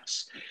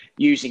contracts,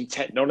 using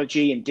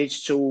technology and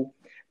digital.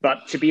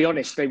 But to be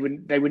honest, they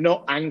were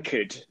not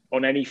anchored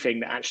on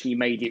anything that actually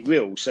made it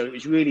real. So it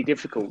was really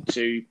difficult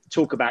to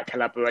talk about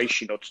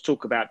collaboration or to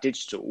talk about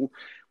digital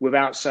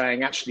without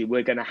saying, actually,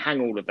 we're going to hang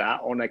all of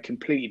that on a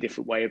completely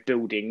different way of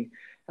building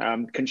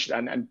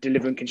and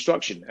delivering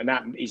construction. And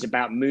that is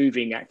about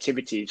moving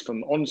activities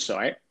from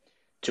on-site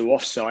to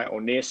off-site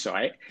or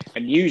near-site,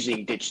 and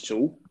using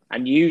digital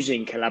and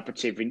using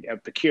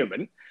collaborative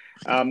procurement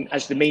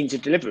as the means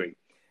of delivery.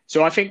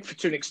 So I think,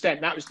 to an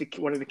extent, that was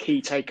one of the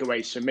key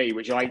takeaways for me,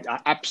 which I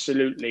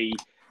absolutely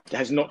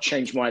has not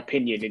changed my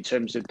opinion in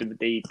terms of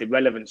the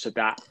relevance of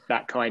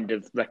that kind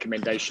of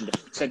recommendation. The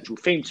central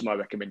theme to my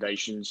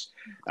recommendations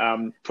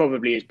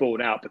probably is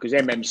borne out, because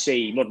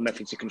MMC, modern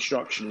methods of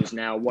construction, is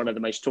now one of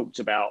the most talked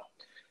about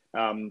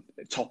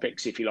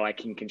topics, if you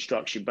like, in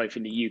construction, both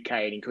in the UK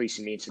and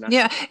increasingly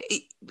internationally.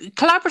 Yeah,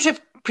 collaborative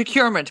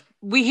procurement.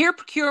 We hear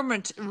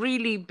procurement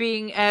really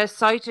being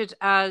cited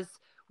as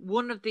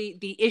one of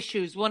the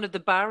issues, one of the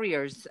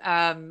barriers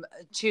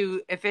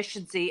to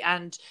efficiency.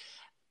 And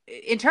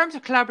in terms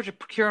of collaborative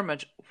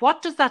procurement,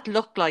 what does that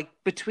look like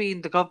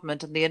between the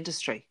government and the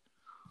industry?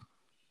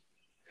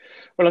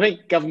 Well, I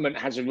think government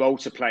has a role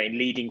to play in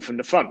leading from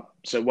the front.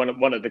 So one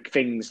of the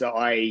things that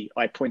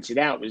I pointed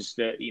out was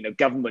that,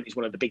 government is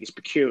one of the biggest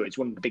procurers,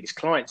 one of the biggest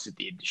clients of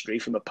the industry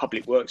from a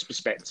public works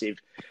perspective.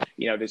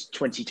 There's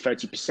 20 to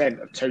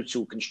 30% of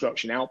total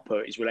construction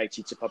output is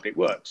related to public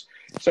works.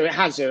 So it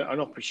has an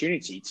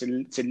opportunity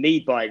to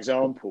lead by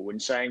example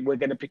and saying we're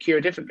going to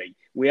procure differently.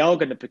 We are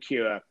going to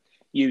procure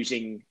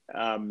using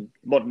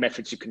modern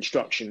methods of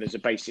construction as a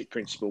basic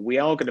principle. We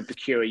are going to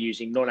procure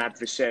using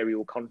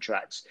non-adversarial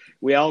contracts.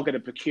 We are going to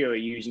procure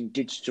using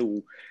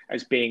digital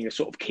as being a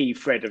sort of key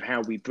thread of how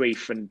we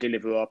brief and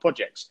deliver our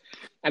projects.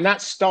 And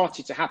that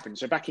started to happen.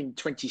 So back in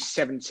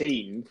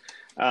 2017,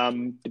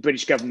 the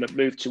British government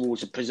moved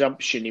towards a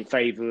presumption in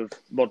favour of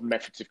modern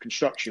methods of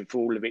construction for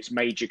all of its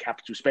major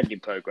capital spending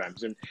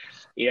programmes. And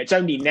it's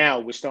only now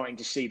we're starting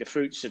to see the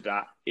fruits of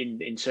that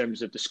in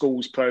terms of the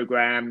schools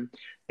programme,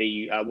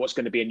 what's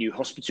going to be a new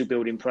hospital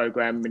building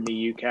programme in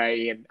the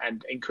UK,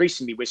 and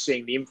increasingly we're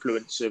seeing the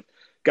influence of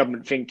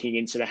government thinking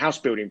into the house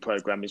building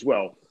programme as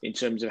well, in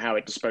terms of how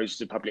it disposes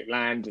of public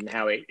land and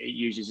how it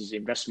uses as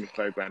investment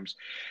programmes.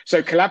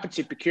 So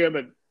collaborative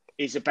procurement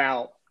is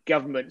about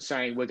government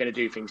saying we're going to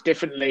do things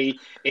differently.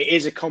 It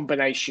is a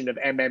combination of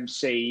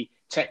MMC,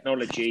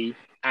 technology,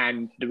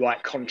 and the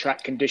right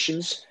contract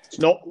conditions. It's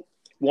not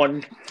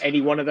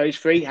any one of those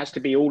three. It has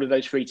to be all of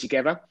those three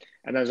together.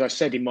 And as I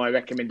said in my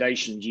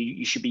recommendations,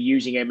 you should be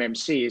using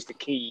MMC as the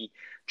key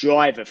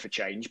driver for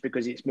change,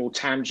 because it's more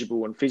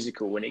tangible and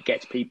physical, and it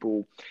gets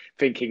people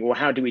thinking, well,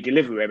 how do we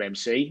deliver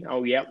MMC?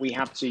 Oh, yeah, we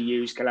have to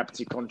use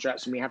collaborative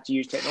contracts and we have to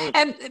use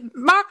technology.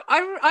 Mark,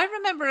 I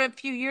remember a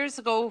few years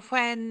ago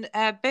when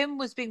BIM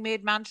was being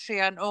made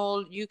mandatory on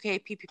all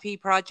UK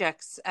PPP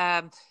projects,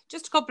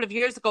 just a couple of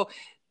years ago.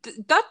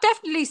 That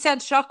definitely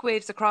sent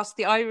shockwaves across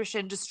the Irish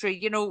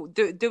industry.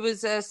 There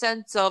was a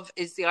sense of,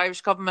 is the Irish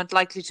government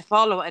likely to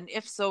follow? And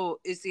if so,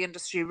 is the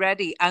industry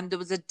ready? And there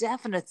was a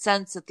definite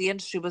sense that the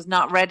industry was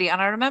not ready.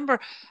 And I remember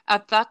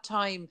at that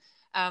time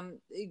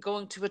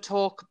going to a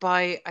talk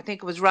by, I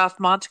think it was Ralph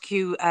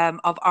Montague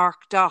of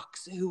Arc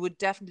Docs, who would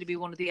definitely be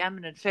one of the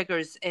eminent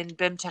figures in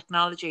BIM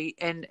technology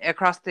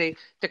across the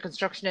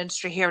construction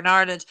industry here in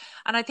Ireland.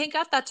 And I think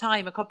at that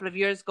time, a couple of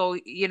years ago,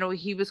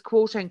 he was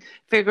quoting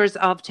figures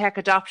of tech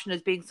adoption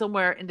as being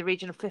somewhere in the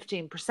region of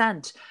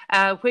 15%,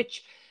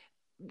 which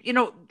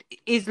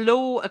is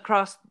low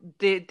across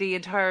the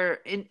entire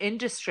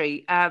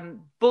industry.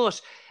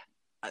 But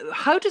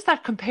how does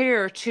that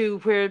compare to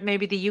where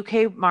maybe the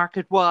UK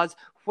market was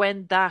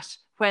when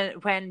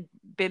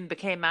BIM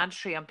became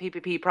mandatory on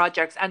PPP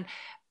projects? And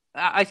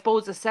I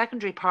suppose the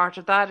secondary part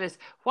of that is,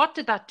 what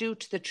did that do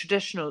to the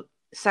traditional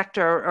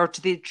sector or to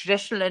the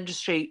traditional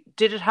industry?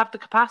 Did it have the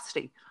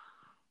capacity?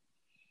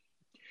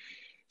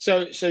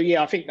 So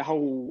yeah, I think the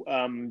whole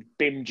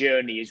BIM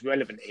journey is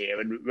relevant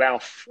here, and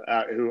Ralph,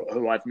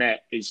 who I've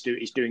met, is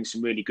doing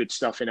some really good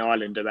stuff in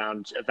Ireland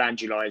around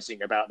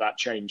evangelising about that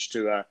change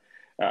to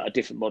a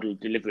different model of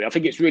delivery. I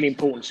think it's really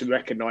important to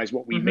recognise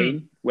what we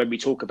mean when we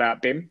talk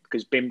about BIM,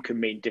 because BIM can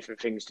mean different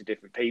things to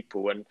different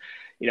people. And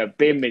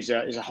BIM is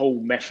a whole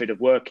method of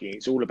working.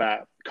 It's all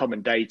about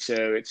common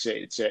data. It's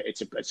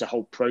a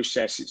whole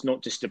process. It's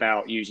not just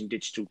about using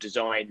digital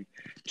design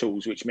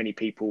tools, which many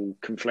people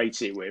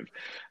conflate it with.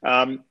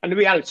 And the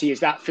reality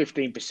is that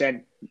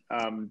 15%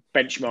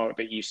 benchmark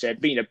that you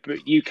said,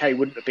 UK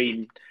wouldn't have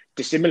been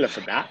dissimilar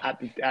from that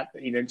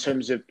in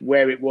terms of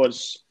where it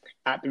was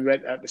at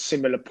the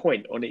similar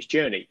point on its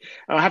journey.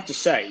 And I have to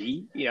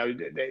say,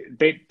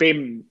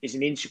 BIM is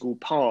an integral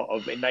part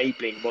of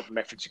enabling modern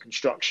methods of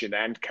construction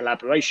and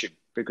collaboration,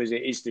 because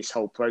it is this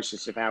whole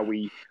process of how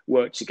we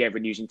work together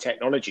and using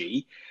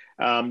technology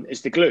as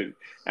the glue.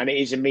 And it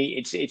is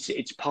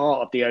it's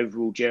part of the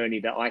overall journey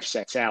that I've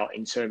set out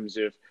in terms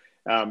of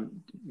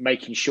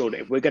making sure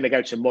that if we're going to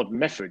go to modern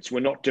methods,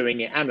 we're not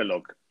doing it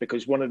analog,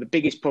 because one of the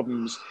biggest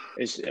problems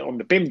on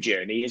the BIM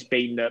journey has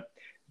been that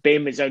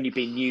BIM has only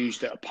been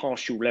used at a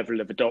partial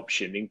level of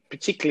adoption,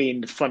 particularly in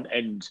the front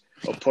end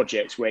of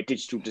projects where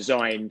digital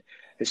design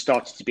has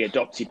started to be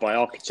adopted by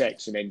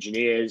architects and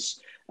engineers,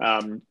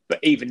 but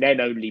even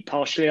then only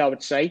partially, I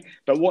would say.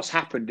 But what's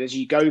happened as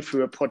you go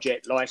through a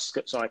project life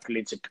cycle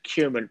into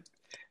procurement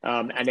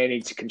and then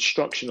into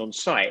construction on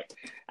site,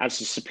 as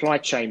the supply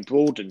chain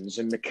broadens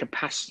and the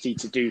capacity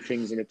to do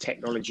things in a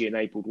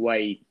technology-enabled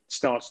way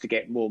starts to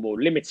get more and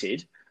more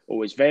limited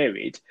or is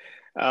varied,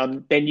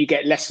 then you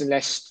get less and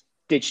less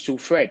digital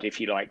thread, if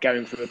you like,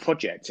 going through a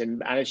project.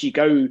 And as you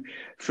go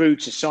through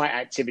to site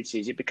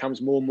activities, it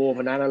becomes more and more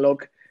of an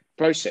analog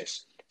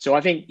process. So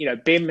I think,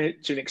 BIM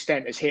to an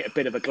extent has hit a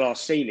bit of a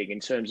glass ceiling in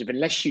terms of,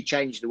 unless you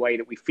change the way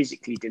that we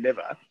physically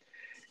deliver,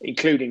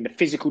 including the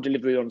physical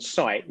delivery on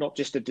site, not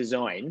just the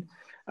design,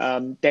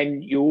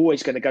 then you're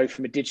always going to go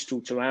from a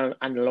digital to an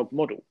analog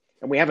model.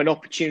 And we have an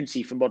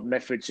opportunity for modern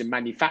methods and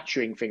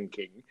manufacturing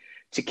thinking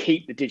to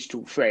keep the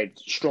digital thread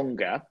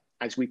stronger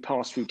as we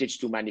pass through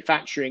digital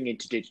manufacturing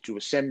into digital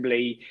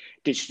assembly,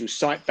 digital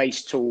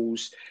site-based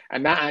tools.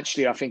 And that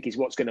actually, I think, is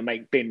what's going to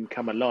make BIM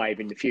come alive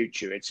in the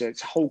future. It's a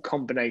whole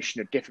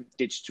combination of different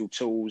digital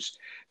tools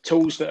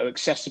that are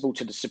accessible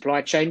to the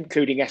supply chain,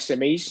 including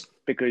SMEs,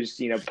 because,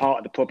 part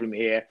of the problem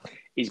here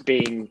is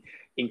being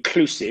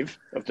inclusive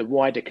of the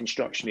wider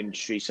construction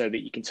industry so that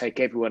you can take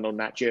everyone on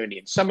that journey.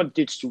 And some of the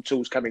digital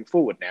tools coming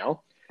forward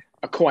now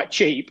are quite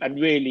cheap and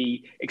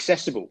really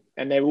accessible.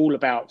 And they're all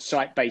about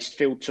site-based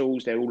field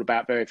tools. They're all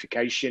about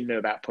verification. They're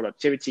about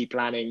productivity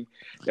planning.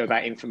 They're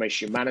about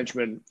information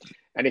management.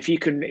 And if you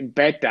can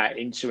embed that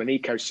into an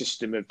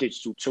ecosystem of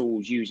digital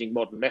tools using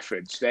modern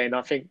methods, then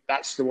I think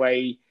that's the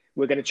way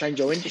we're going to change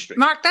our industry.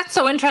 Mark, that's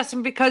so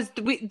interesting, because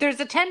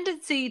there's a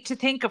tendency to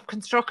think of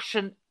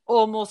construction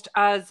almost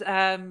as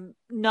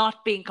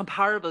not being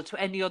comparable to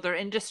any other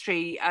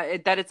industry,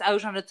 that it's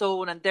out on its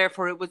own and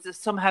therefore it was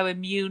somehow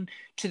immune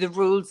to the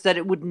rules that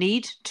it would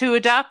need to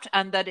adapt,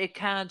 and that it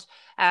can't,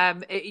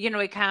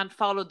 it can't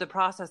follow the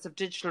process of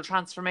digital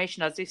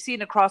transformation as we've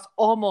seen across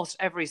almost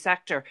every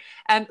sector.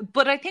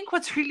 But I think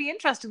what's really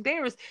interesting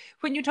there is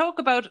when you talk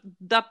about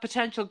that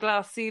potential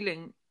glass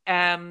ceiling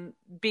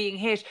being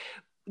hit,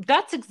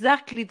 that's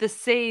exactly the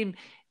same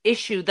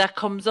issue that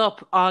comes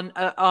up on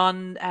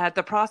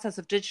the process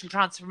of digital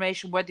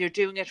transformation, whether you're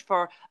doing it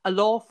for a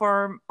law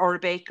firm or a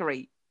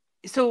bakery.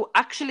 So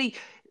actually,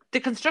 the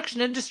construction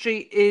industry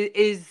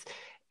is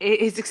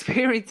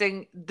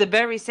experiencing the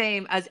very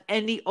same as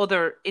any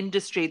other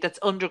industry that's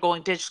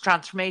undergoing digital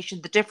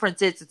transformation. The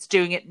difference is it's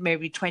doing it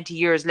maybe 20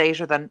 years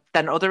later than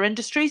other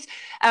industries.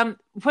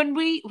 When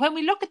we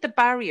look at the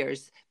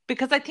barriers,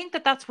 because I think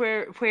that's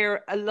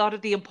where a lot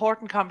of the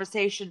important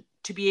conversation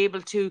to be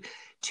able to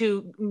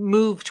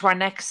move to our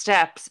next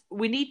steps,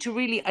 we need to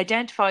really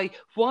identify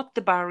what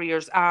the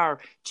barriers are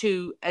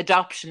to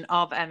adoption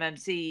of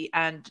MMC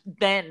and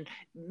then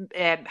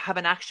have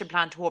an action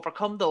plan to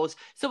overcome those.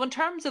 So in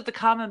terms of the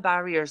common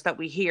barriers that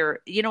we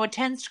hear, it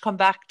tends to come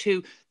back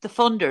to the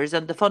funders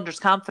and the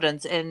funders'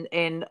 confidence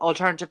in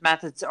alternative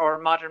methods or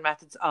modern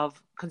methods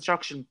of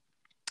construction.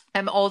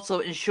 Also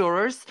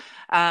insurers.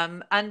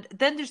 And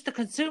then there's the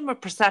consumer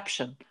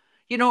perception.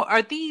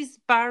 Are these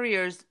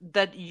barriers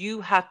that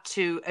you had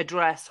to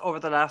address over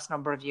the last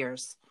number of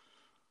years?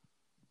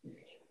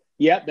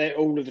 Yeah,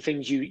 all of the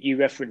things you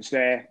referenced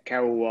there,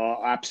 Carol,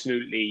 are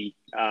absolutely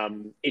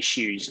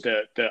issues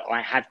that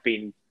I have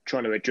been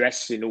trying to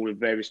address in all of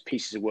the various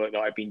pieces of work that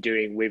I've been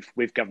doing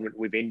with government,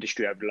 with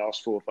industry over the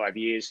last 4 or 5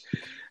 years.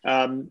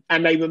 And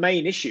they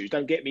remain issues,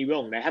 don't get me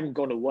wrong. They haven't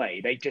gone away.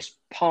 They just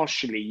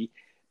partially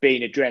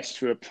being addressed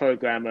through a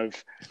program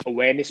of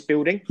awareness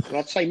building. And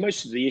I'd say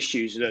most of the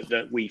issues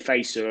that we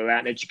face are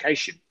around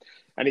education.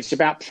 And it's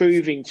about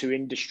proving to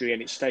industry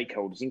and its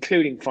stakeholders,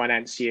 including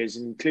financiers,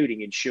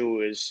 including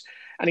insurers,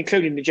 and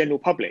including the general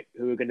public,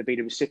 who are going to be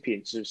the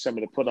recipients of some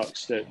of the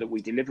products that we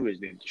deliver as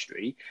an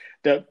industry,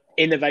 that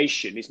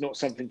innovation is not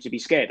something to be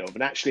scared of.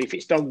 And actually, if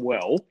it's done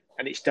well,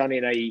 and it's done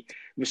in a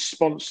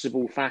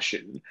responsible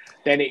fashion,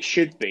 then it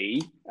should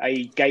be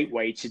a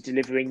gateway to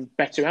delivering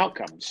better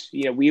outcomes.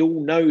 We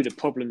all know the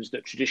problems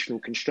that traditional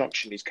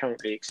construction is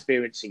currently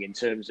experiencing in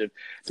terms of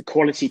the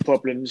quality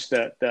problems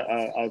that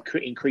are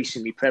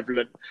increasingly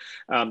prevalent,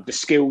 the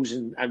skills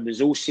and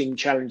resourcing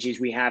challenges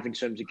we have in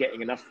terms of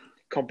getting enough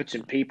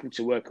competent people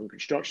to work on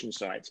construction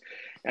sites.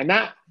 And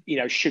that,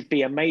 should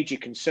be a major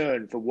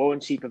concern for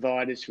warranty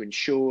providers, for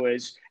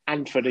insurers,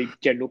 and for the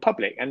general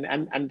public.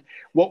 And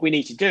what we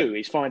need to do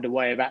is find a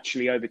way of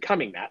actually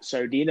overcoming that.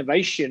 So the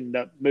innovation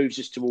that moves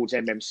us towards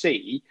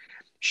MMC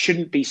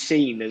shouldn't be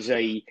seen as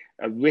a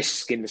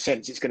risk in the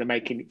sense it's going to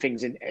make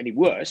things any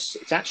worse.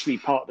 It's actually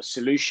part of the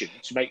solution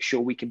to make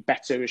sure we can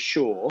better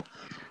assure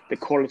the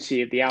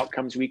quality of the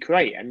outcomes we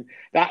create. And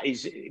that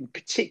is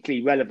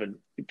particularly relevant.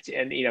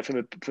 And,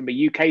 from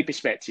a UK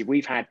perspective,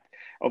 we've had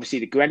obviously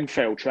the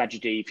Grenfell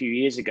tragedy a few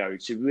years ago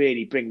to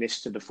really bring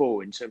this to the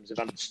fore in terms of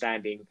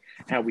understanding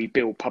how we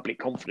build public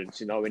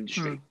confidence in our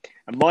industry.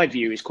 And my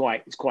view is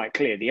quite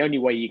clear. The only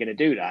way you're going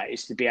to do that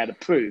is to be able to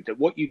prove that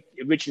what you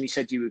originally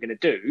said you were going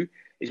to do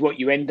is what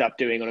you end up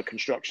doing on a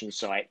construction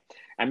site.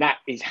 And that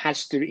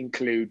has to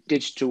include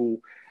digital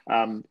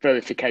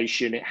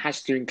verification. It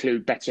has to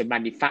include better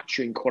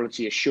manufacturing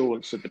quality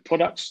assurance of the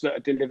products that are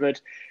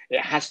delivered. It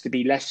has to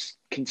be less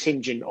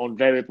contingent on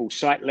variable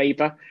site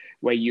labour,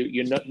 where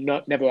you're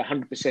not never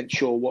 100%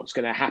 sure what's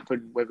going to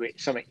happen, whether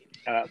it's something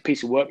a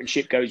piece of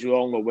workmanship goes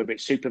wrong or whether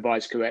it's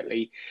supervised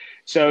correctly.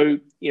 So,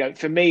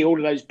 for me, all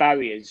of those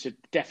barriers have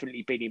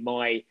definitely been in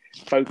my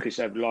focus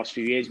over the last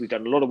few years. We've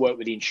done a lot of work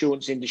with the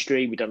insurance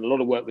industry. We've done a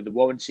lot of work with the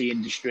warranty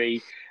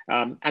industry.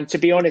 And to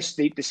be honest,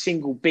 the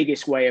single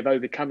biggest way of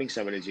overcoming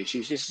some of those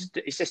issues is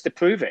just to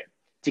prove it,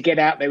 to get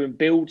out there and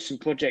build some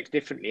projects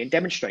differently and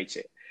demonstrate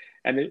it.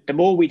 And the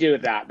more we do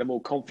of that, the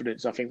more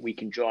confidence I think we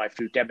can drive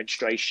through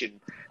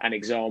demonstration and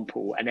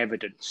example and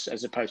evidence,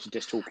 as opposed to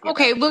just talking.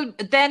 Okay, well,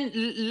 then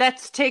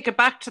let's take it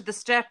back to the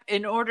step.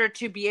 In order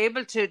to be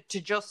able to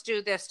just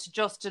do this, to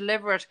just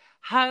deliver it,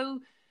 how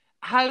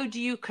do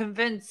you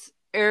convince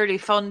early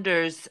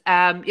funders,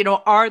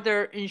 are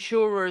there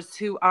insurers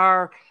who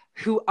are,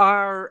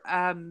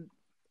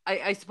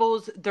 I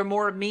suppose they're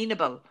more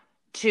amenable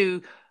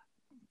to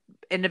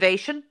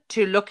innovation,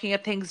 to looking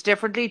at things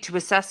differently, to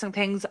assessing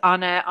things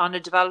on a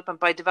development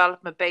by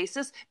development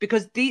basis,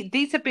 because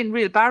these have been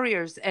real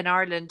barriers in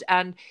Ireland.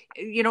 And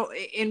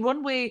in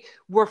one way,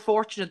 we're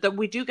fortunate that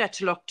we do get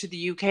to look to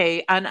the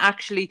UK and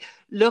actually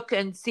look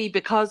and see,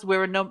 because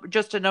we're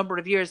just a number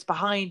of years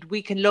behind,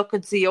 we can look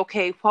and see,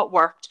 okay, what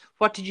worked,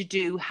 what did you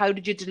do, how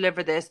did you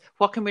deliver this,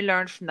 what can we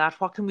learn from that,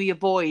 what can we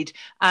avoid?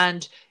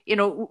 And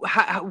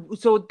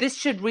so this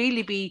should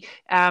really be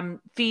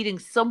feeding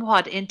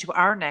somewhat into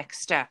our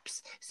next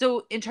steps.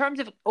 So in terms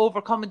of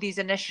overcoming these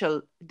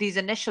initial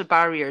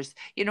barriers,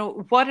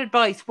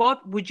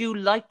 what would you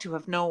like to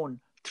have known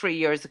 3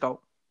 years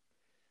ago?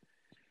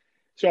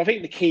 So I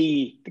think the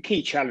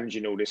key challenge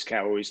in all this,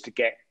 Carol, is to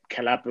get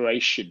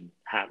collaboration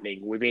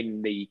happening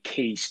within the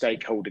key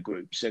stakeholder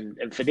groups.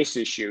 And for this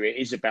issue, it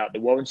is about the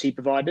warranty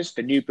providers,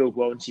 the new build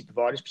warranty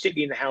providers,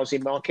 particularly in the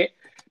housing market,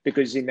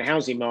 because in the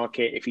housing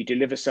market, if you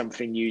deliver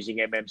something using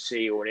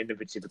MMC or an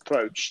innovative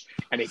approach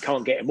and it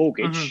can't get a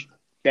mortgage,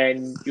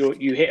 then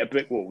you hit a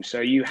brick wall. So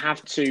you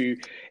have to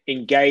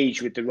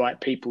engage with the right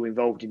people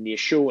involved in the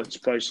assurance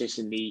process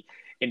and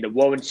in the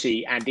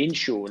warranty and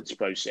insurance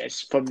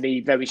process from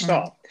the very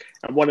start.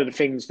 And one of the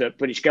things that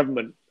British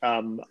government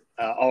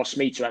asked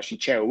me to actually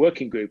chair a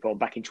working group on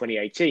back in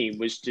 2018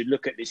 was to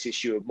look at this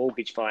issue of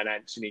mortgage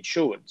finance and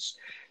insurance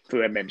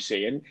for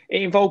MMC. And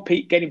it involved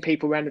getting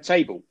people around the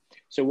table.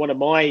 So one of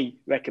my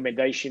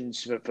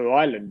recommendations for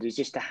Ireland is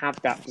just to have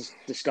that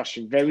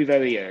discussion very,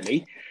 very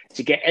early,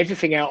 to get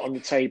everything out on the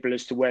table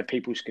as to where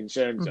people's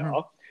concerns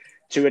are,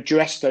 to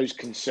address those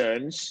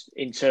concerns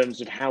in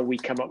terms of how we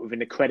come up with an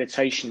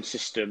accreditation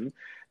system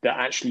that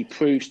actually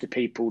proves to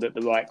people that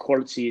the right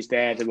quality is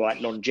there, the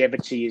right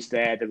longevity is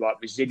there, the right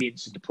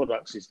resilience of the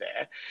products is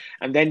there,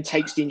 and then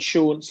takes the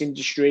insurance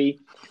industry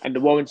and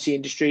the warranty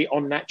industry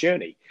on that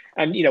journey.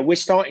 And, we're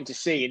starting to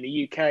see in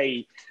the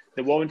UK,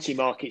 the warranty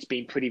market's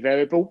been pretty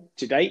variable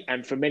to date.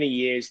 And for many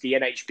years, the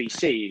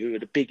NHBC, who are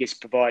the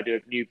biggest provider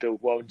of new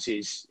build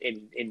warranties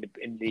in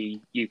the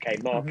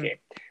UK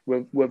market,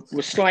 were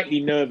slightly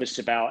nervous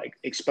about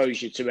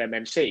exposure to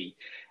MMC.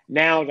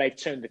 Now they've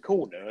turned the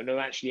corner and are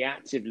actually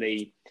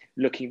actively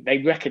looking. They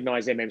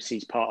recognise MMC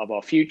as part of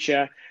our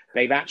future.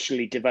 They've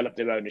actually developed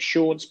their own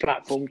assurance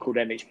platform called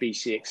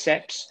NHBC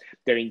Accepts.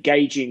 They're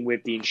engaging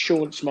with the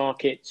insurance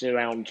markets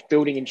around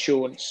building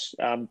insurance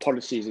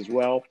policies as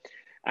well.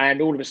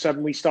 And all of a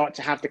sudden, we start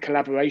to have the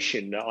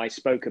collaboration that I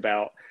spoke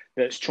about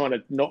that's trying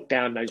to knock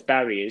down those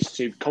barriers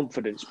to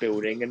confidence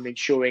building and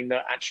ensuring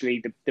that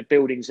actually the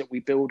buildings that we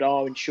build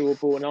are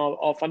insurable and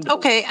are fundable.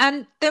 Okay,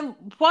 and then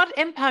what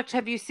impact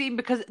have you seen?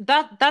 Because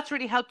that's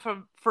really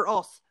helpful for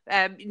us.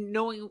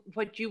 Knowing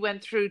what you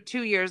went through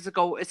 2 years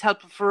ago is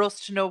helpful for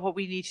us to know what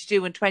we need to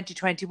do in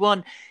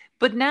 2021.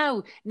 But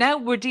now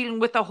we're dealing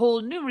with a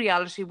whole new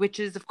reality, which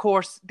is, of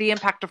course, the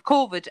impact of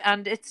COVID.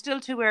 And it's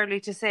still too early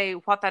to say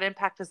what that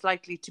impact is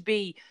likely to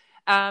be.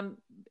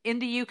 In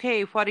the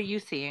UK, what are you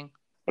seeing?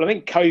 Well, I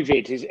think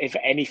COVID has, if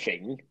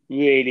anything,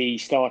 really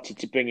started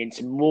to bring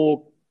into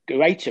more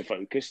greater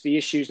focus the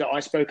issues that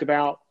I spoke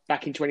about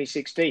back in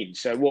 2016.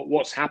 So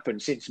what's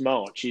happened since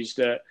March is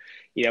that,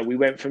 we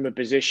went from a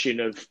position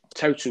of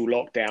total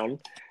lockdown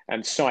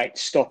and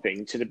sites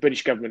stopping to the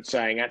British government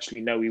saying,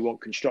 actually, no, we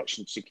want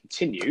construction to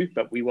continue,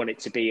 but we want it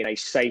to be in a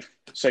safe,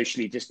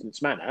 socially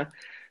distanced manner,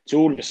 to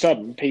all of a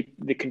sudden,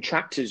 the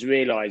contractors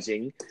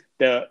realising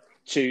that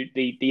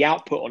the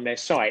output on their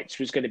sites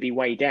was going to be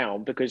way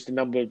down because the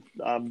number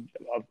of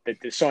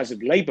the size of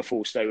the labour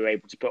force they were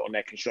able to put on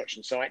their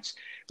construction sites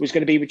was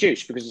going to be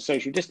reduced because of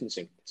social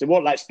distancing. So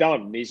what that's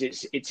done is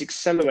it's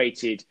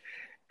accelerated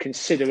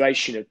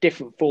consideration of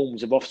different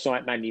forms of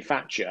off-site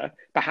manufacture,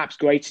 perhaps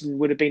greater than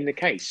would have been the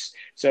case.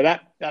 So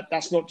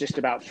that's not just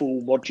about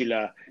full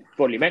modular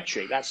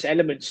volumetric. That's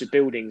elements of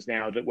buildings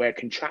now where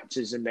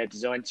contractors and their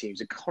design teams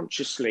are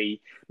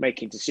consciously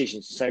making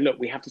decisions to say, look,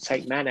 we have to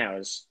take man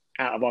hours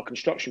out of our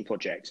construction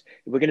project.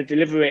 If we're going to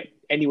deliver it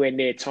anywhere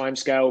near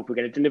timescale, if we're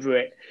going to deliver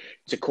it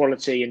to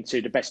quality and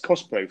to the best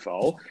cost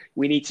profile,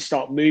 we need to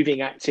start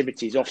moving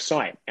activities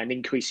off-site and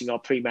increasing our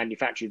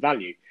pre-manufactured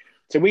value.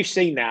 So we've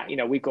seen that,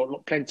 we've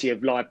got plenty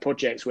of live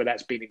projects where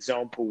that's been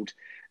exampled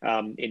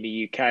in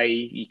the UK.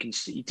 You can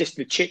see just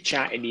the chit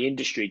chat in the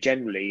industry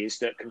generally is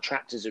that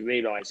contractors are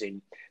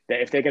realising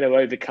that if they're going to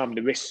overcome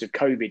the risks of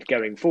COVID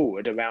going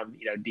forward around,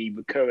 the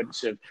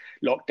recurrence of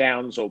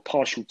lockdowns or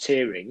partial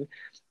tiering,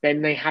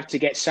 then they have to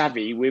get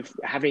savvy with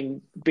having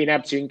been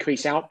able to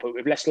increase output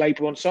with less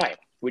labour on site,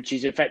 which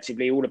is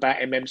effectively all about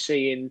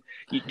MMC and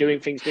doing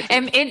things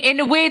differently.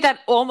 In a way that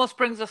almost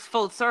brings us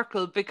full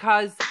circle,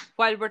 because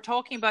while we're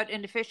talking about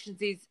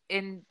inefficiencies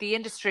in the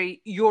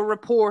industry, your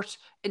report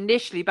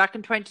initially back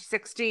in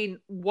 2016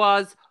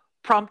 was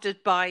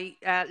prompted by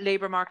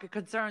labour market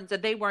concerns,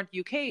 and they weren't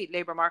UK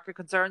labour market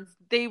concerns,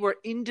 they were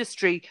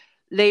industry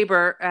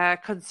labour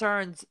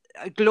concerns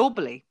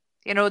globally.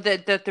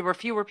 That there were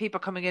fewer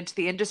people coming into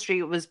the industry.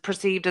 It was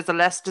perceived as a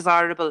less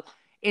desirable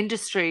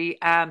industry.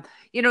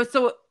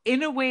 So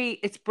in a way,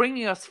 it's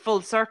bringing us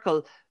full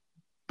circle.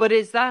 But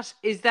is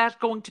that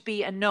going to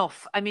be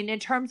enough? I mean, in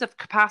terms of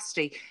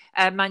capacity,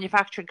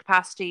 manufacturing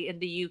capacity in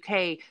the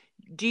UK,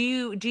 do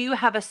you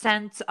have a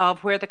sense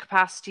of where the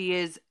capacity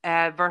is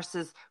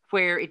versus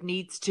where it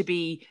needs to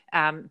be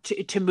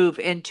to move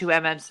into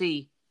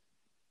MMC?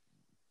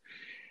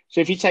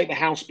 So if you take the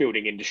house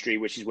building industry,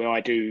 which is where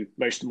I do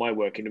most of my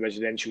work in the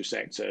residential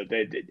sector,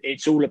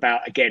 it's all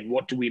about, again,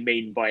 what do we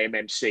mean by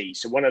MMC?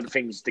 So one of the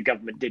things the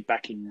government did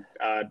back in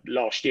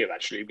last year,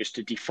 actually, was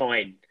to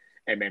define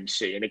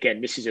MMC. And again,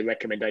 this is a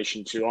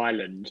recommendation to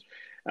Ireland,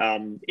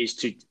 is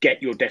to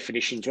get your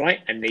definitions right.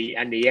 And the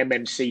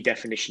MMC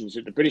definitions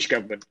that the British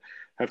government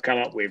have come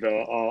up with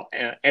are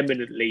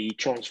eminently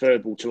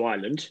transferable to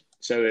Ireland.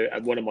 So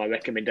one of my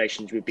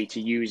recommendations would be to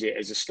use it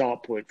as a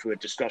start point for a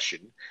discussion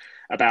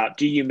about,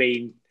 do you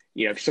mean,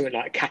 something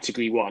like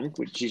category 1,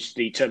 which is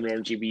the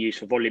terminology we use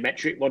for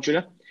volumetric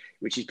modular,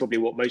 which is probably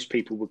what most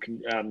people would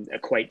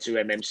equate to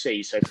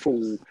MMC. So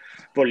full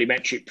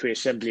volumetric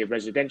pre-assembly of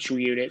residential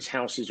units,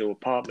 houses or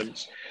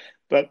apartments.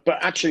 But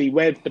actually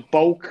where the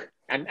bulk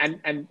and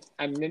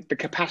the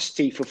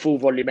capacity for full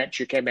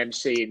volumetric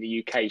MMC in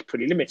the UK is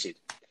pretty limited.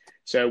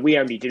 So we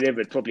only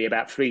delivered probably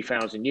about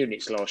 3,000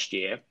 units last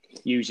year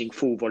using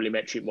full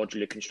volumetric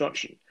modular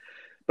construction.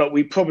 But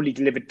we probably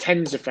delivered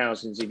tens of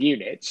thousands of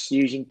units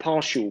using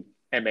partial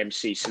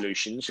MMC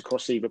solutions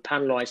across either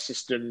panelised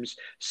systems,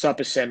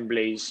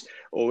 sub-assemblies,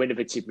 or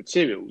innovative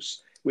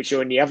materials, which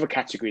are in the other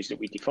categories that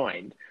we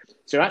defined.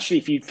 So actually,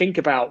 if you think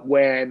about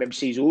where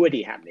MMC is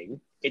already happening,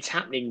 it's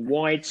happening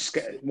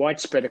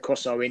widespread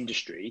across our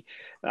industry,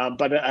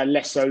 but at a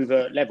less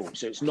overt level.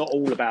 So it's not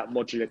all about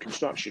modular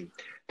construction.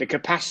 The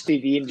capacity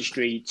of the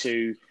industry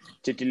to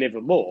deliver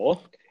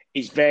more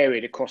is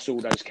varied across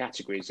all those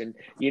categories, and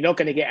you're not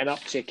going to get an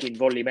uptick in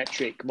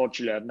volumetric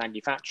modular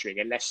manufacturing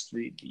unless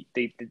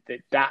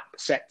that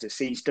sector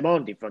sees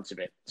demand in front of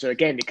it. So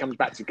again, it comes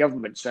back to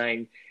government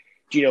saying,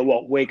 do you know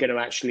what, we're going to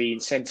actually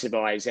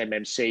incentivize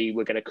MMC,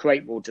 we're going to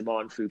create more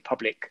demand through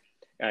public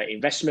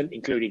investment,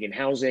 including in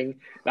housing.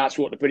 That's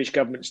what the British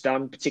government's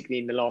done,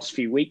 particularly in the last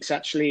few weeks.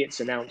 Actually, it's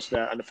announced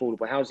an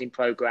affordable housing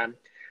programme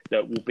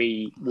that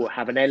will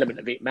have an element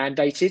of it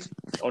mandated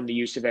on the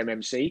use of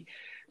MMC.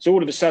 So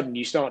all of a sudden,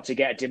 you start to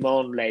get a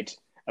demand-led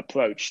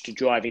approach to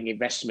driving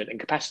investment and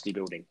capacity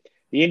building.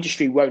 The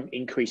industry won't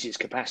increase its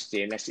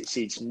capacity unless it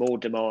sees more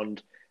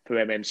demand for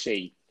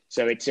MMC.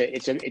 So it's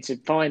a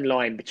fine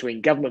line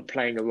between government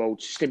playing a role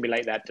to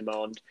stimulate that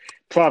demand,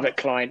 private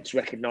clients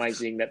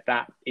recognising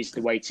that is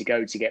the way to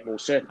go to get more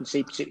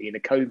certainty, particularly in a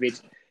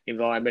COVID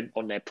environment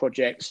on their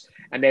projects,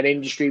 and then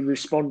industry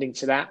responding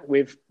to that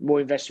with more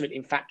investment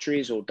in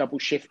factories or double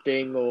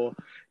shifting or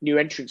new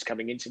entrants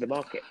coming into the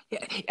market.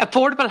 Yeah.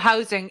 Affordable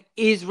housing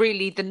is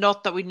really the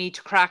nut that we need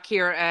to crack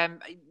here,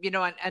 and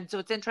so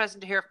it's interesting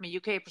to hear from a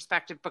UK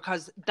perspective,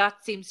 because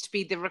that seems to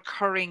be the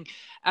recurring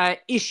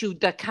issue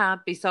that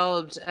can't be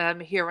solved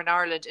here in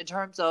Ireland in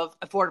terms of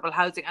affordable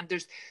housing. And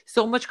there's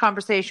so much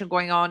conversation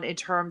going on in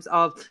terms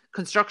of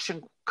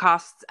construction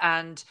costs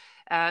and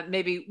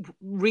maybe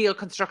real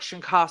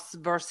construction costs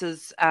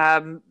versus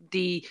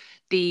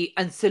the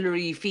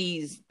ancillary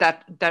fees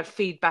that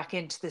feed back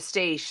into the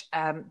state.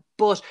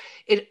 But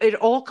it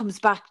all comes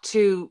back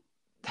to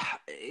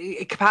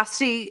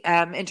capacity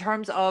in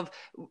terms of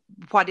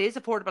what is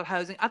affordable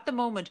housing. At the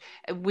moment,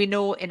 we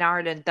know in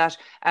Ireland that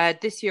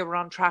this year we're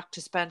on track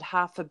to spend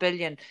 $500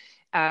 million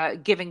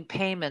giving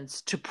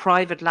payments to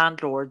private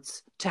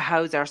landlords to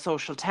house our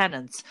social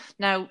tenants.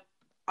 Now,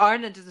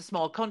 Ireland is a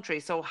small country,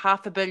 so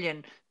 $500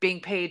 million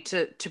being paid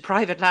to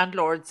private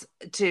landlords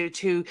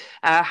to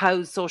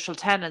house social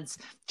tenants,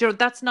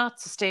 that's not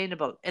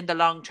sustainable in the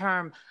long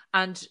term.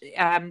 And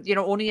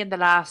only in the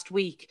last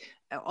week,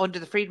 under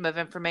the Freedom of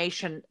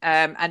Information,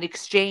 an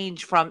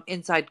exchange from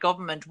inside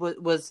government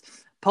was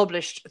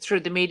published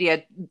through the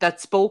media that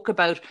spoke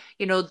about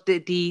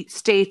the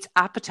state's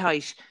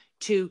appetite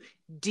to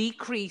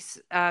decrease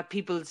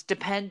people's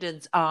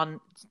dependence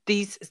on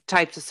these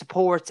types of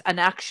supports and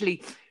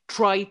actually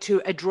try to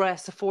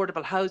address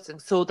affordable housing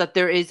so that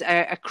there is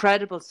a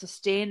credible,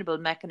 sustainable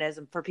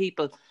mechanism for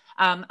people.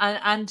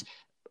 And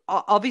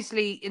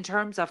obviously, in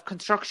terms of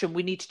construction,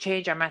 we need to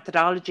change our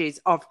methodologies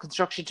of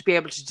construction to be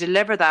able to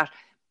deliver that.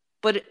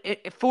 But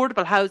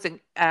affordable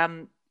housing,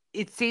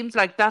 it seems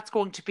like that's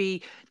going to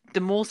be the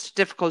most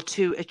difficult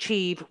to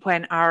achieve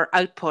when our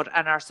output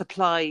and our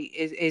supply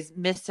is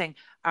missing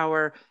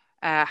our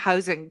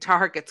housing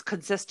targets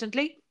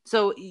consistently.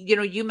 So,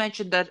 you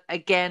mentioned that,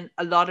 again,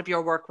 a lot of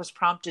your work was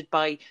prompted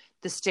by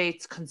the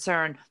state's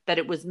concern that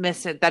it was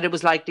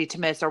likely to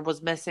miss or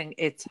was missing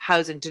its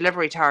housing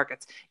delivery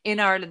targets. In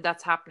Ireland,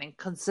 that's happening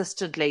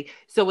consistently.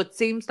 So it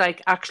seems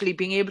like actually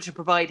being able to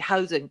provide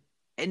housing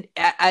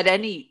at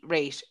any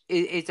rate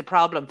is a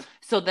problem.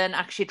 So then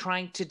actually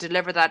trying to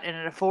deliver that in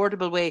an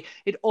affordable way,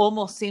 it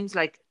almost seems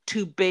like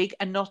too big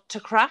a nut to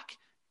crack.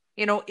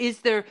 Is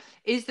there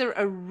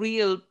a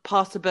real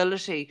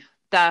possibility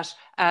that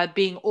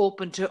being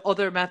open to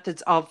other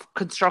methods of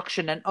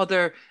construction and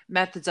other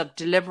methods of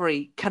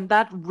delivery, can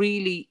that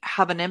really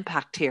have an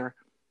impact here?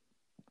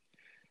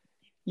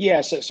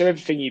 Yeah, so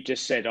everything you've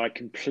just said, I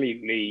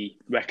completely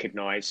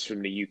recognise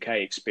from the UK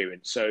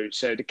experience.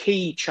 So the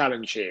key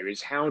challenge here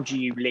is, how do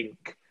you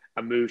link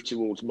a move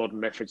towards modern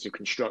methods of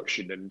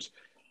construction and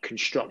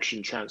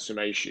construction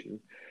transformation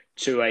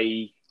to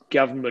a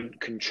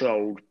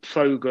government-controlled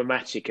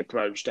programmatic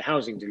approach to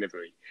housing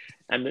delivery?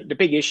 And the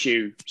big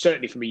issue,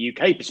 certainly from a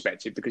UK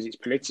perspective, because it's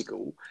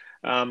political,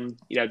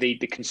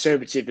 the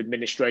Conservative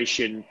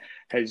administration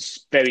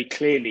has very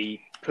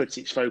clearly put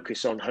its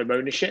focus on home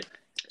ownership.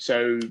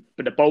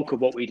 But the bulk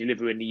of what we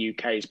deliver in the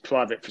UK is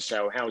private for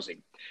sale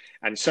housing,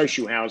 and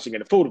social housing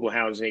and affordable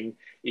housing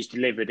is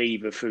delivered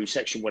either through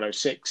Section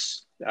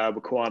 106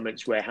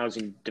 requirements, where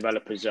housing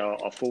developers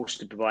are forced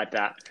to provide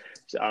that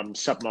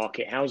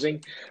sub-market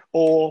housing,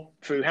 or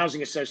through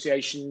housing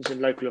associations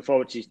and local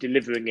authorities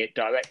delivering it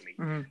directly.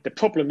 Mm-hmm. The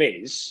problem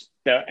is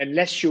that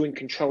unless you're in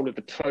control of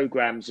the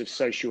programs of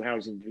social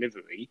housing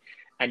delivery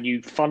and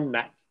you fund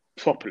that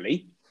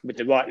properly with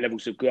the right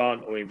levels of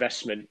grant or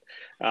investment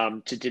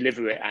to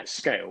deliver it at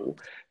scale,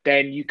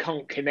 then you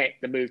can't connect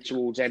the move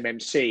towards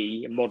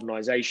MMC and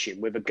modernisation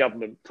with a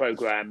government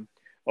programme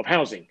of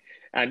housing.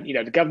 And,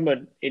 the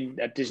government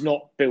does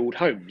not build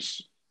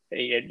homes.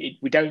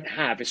 We don't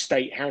have a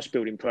state house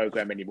building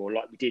programme anymore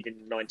like we did in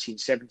the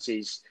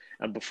 1970s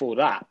and before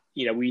that.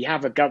 We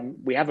have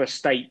a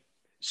state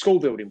school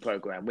building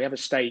programme. We have a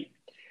state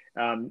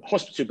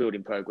hospital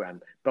building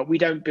programme, but we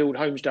don't build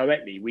homes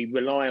directly. We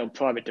rely on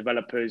private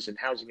developers and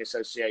housing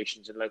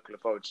associations and local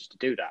authorities to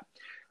do that.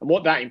 And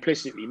what that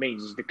implicitly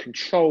means is the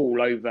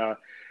control over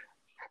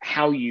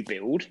how you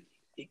build,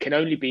 it can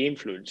only be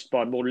influenced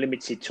by more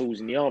limited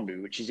tools in the armoury,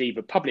 which is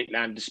either public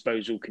land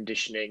disposal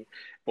conditioning,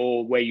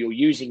 or where you're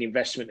using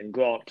investment and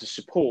grant to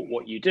support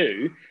what you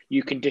do,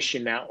 you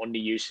condition that on the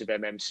use of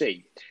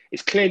MMC.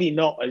 It's clearly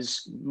not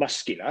as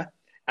muscular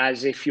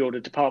as if you're the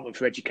Department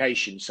for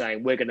Education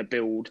saying we're going to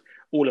build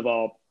all of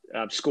our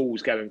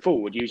schools going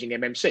forward using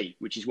MMC,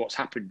 which is what's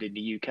happened in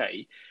the UK.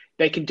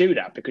 They can do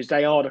that because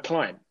they are the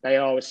client. They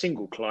are a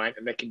single client,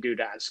 and they can do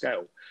that at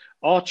scale.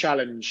 Our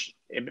challenge,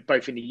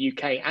 both in the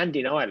UK and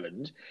in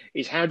Ireland,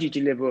 is how do you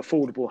deliver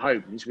affordable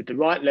homes with the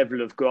right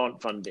level of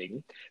grant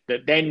funding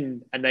that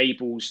then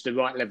enables the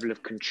right level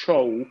of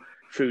control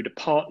through the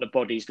partner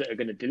bodies that are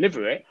going to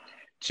deliver it,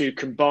 to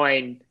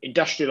combine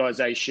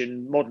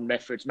industrialisation, modern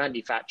methods,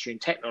 manufacturing,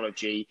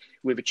 technology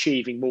with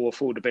achieving more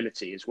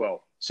affordability as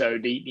well. So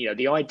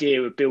the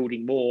idea of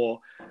building more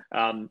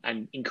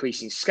and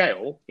increasing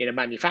scale in a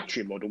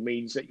manufacturing model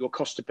means that your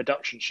cost of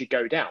production should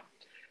go down.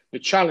 The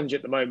challenge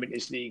at the moment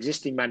is the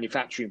existing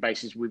manufacturing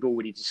bases we've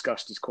already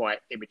discussed is quite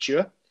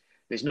immature.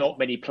 There's not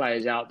many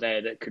players out there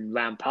that can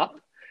ramp up.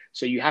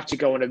 So you have to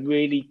go on a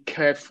really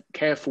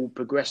careful,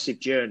 progressive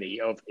journey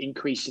of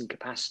increasing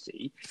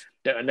capacity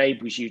that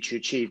enables you to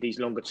achieve these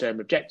longer term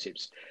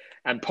objectives.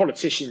 And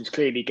politicians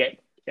clearly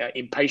get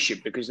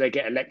impatient because they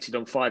get elected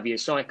on 5-year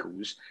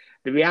cycles.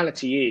 The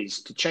reality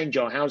is, to change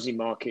our housing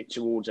market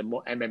towards a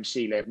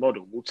MMC-led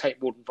model will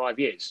take more than 5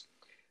 years.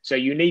 So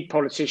you need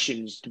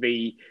politicians to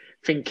be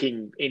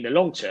thinking in the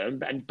long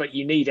term, but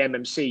you need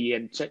MMC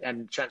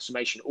and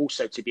transformation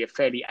also to be a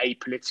fairly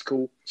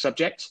apolitical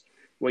subject,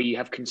 where you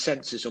have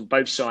consensus on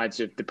both sides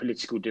of the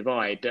political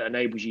divide that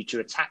enables you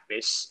to attack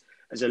this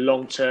as a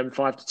long-term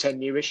 5 to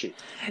 10 year issue.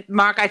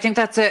 Mark, I think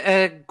that's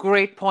a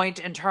great point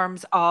in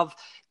terms of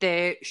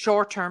the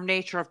short-term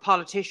nature of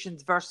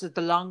politicians versus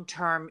the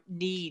long-term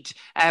need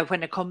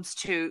when it comes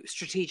to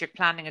strategic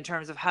planning in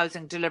terms of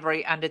housing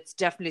delivery. And it's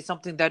definitely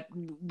something that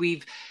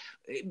we've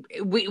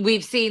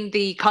seen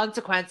the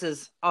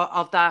consequences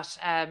of that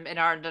in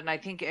Ireland, and I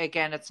think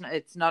again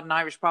it's not an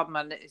Irish problem,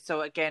 and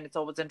so again it's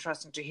always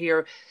interesting to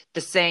hear the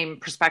same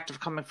perspective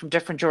coming from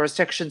different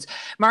jurisdictions.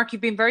 Mark,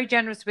 you've been very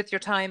generous with your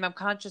time. I'm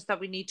conscious that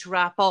we need to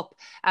wrap up.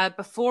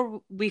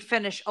 Before we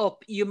finish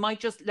up, you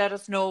might just let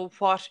us know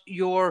what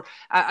your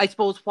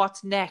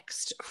what's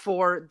next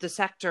for the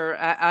sector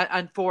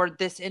and for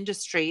this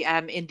industry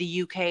in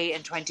the UK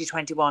in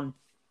 2021.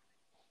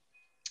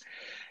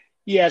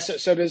 Yeah,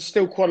 so there's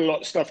still quite a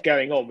lot of stuff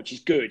going on, which is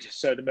good.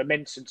 So the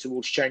momentum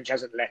towards change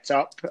hasn't let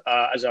up.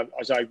 As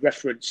I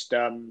referenced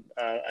a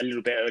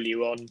little bit earlier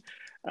on,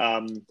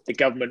 the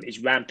government is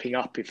ramping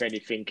up, if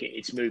anything,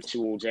 its move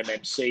towards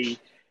MMC.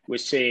 We're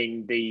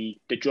seeing the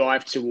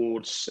drive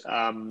towards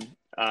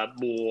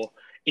more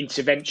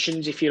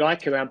interventions, if you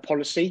like, around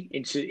policy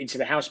into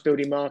the house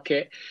building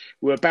market.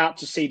 We're about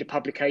to see the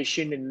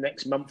publication in the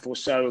next month or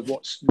so of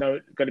what's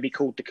going to be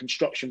called the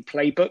Construction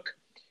Playbook,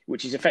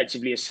 which is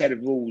effectively a set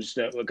of rules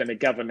that are going to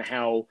govern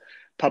how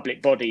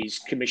public bodies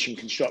commission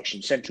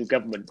construction, central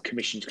government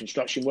commissions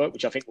construction work,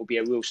 which I think will be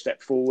a real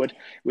step forward.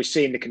 We're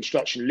seeing the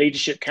Construction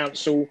Leadership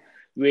Council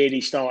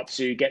really start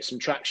to get some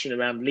traction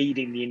around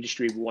leading the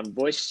industry with one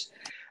voice.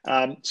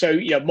 So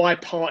my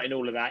part in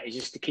all of that is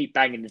just to keep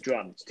banging the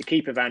drums, to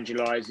keep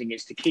evangelising,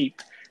 it's to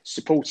keep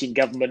supporting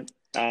government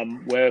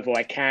wherever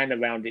I can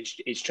around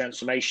its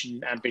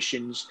transformation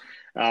ambitions.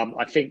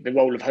 I think the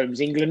role of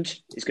Homes England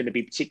is going to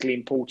be particularly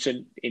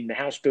important in the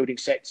house building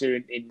sector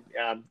in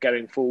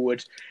going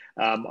forward.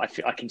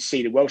 I can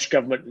see the Welsh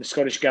Government and the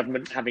Scottish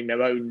Government having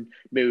their own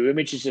mirror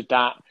images of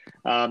that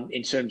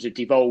in terms of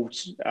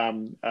devolved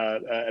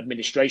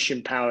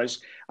administration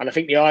powers. And I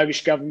think the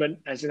Irish Government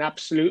has an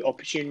absolute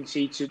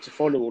opportunity to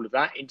follow all of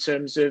that in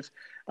terms of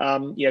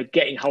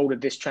getting hold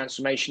of this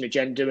transformation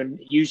agenda and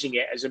using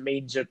it as a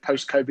means of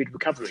post-COVID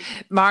recovery.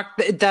 Mark,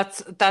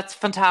 that's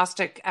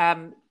fantastic.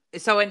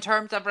 So in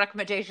terms of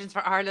recommendations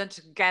for Ireland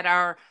to get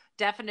our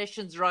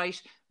definitions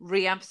right,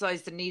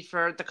 re-emphasise the need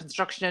for the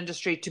construction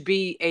industry to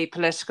be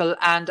apolitical,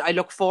 and I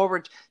look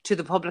forward to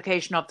the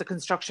publication of the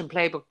construction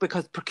playbook,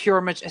 because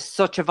procurement is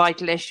such a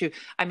vital issue.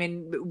 I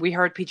mean, we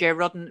heard PJ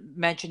Rudden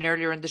mention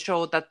earlier in the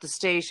show that the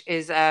state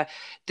buys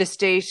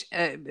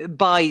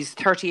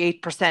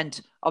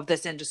 38% of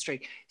this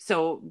industry.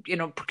 So,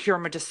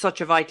 procurement is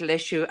such a vital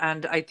issue.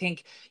 And I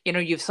think,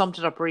 you've summed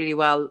it up really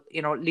well,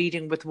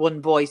 leading with one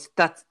voice.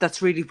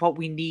 That's really what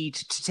we need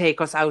to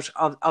take us out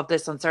of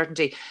this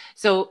uncertainty.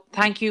 So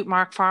thank you,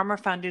 Mark Farmer,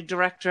 Founding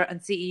Director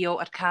and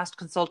CEO at Cast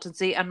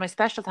Consultancy. And my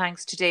special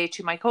thanks today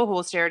to my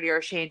co-host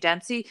earlier, Shane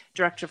Dempsey,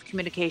 Director of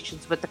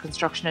Communications with the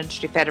Construction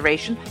Industry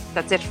Federation.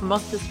 That's it from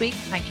us this week.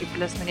 Thank you for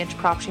listening into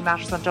Property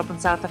Matters on Dublin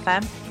South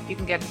FM. You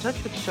can get in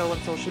touch with the show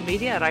on social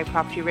media at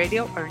iProperty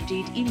Radio, or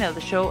indeed email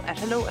the show at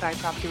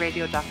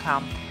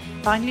hello@ipropertyradio.com.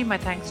 Finally, my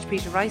thanks to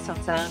Peter Rice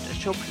on sound and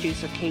show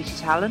producer Katie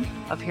Talon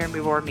of Hear Me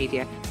Roar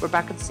Media. We're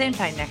back at the same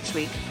time next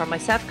week. From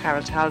myself,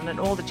 Carol Talon, and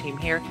all the team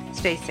here,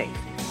 stay safe.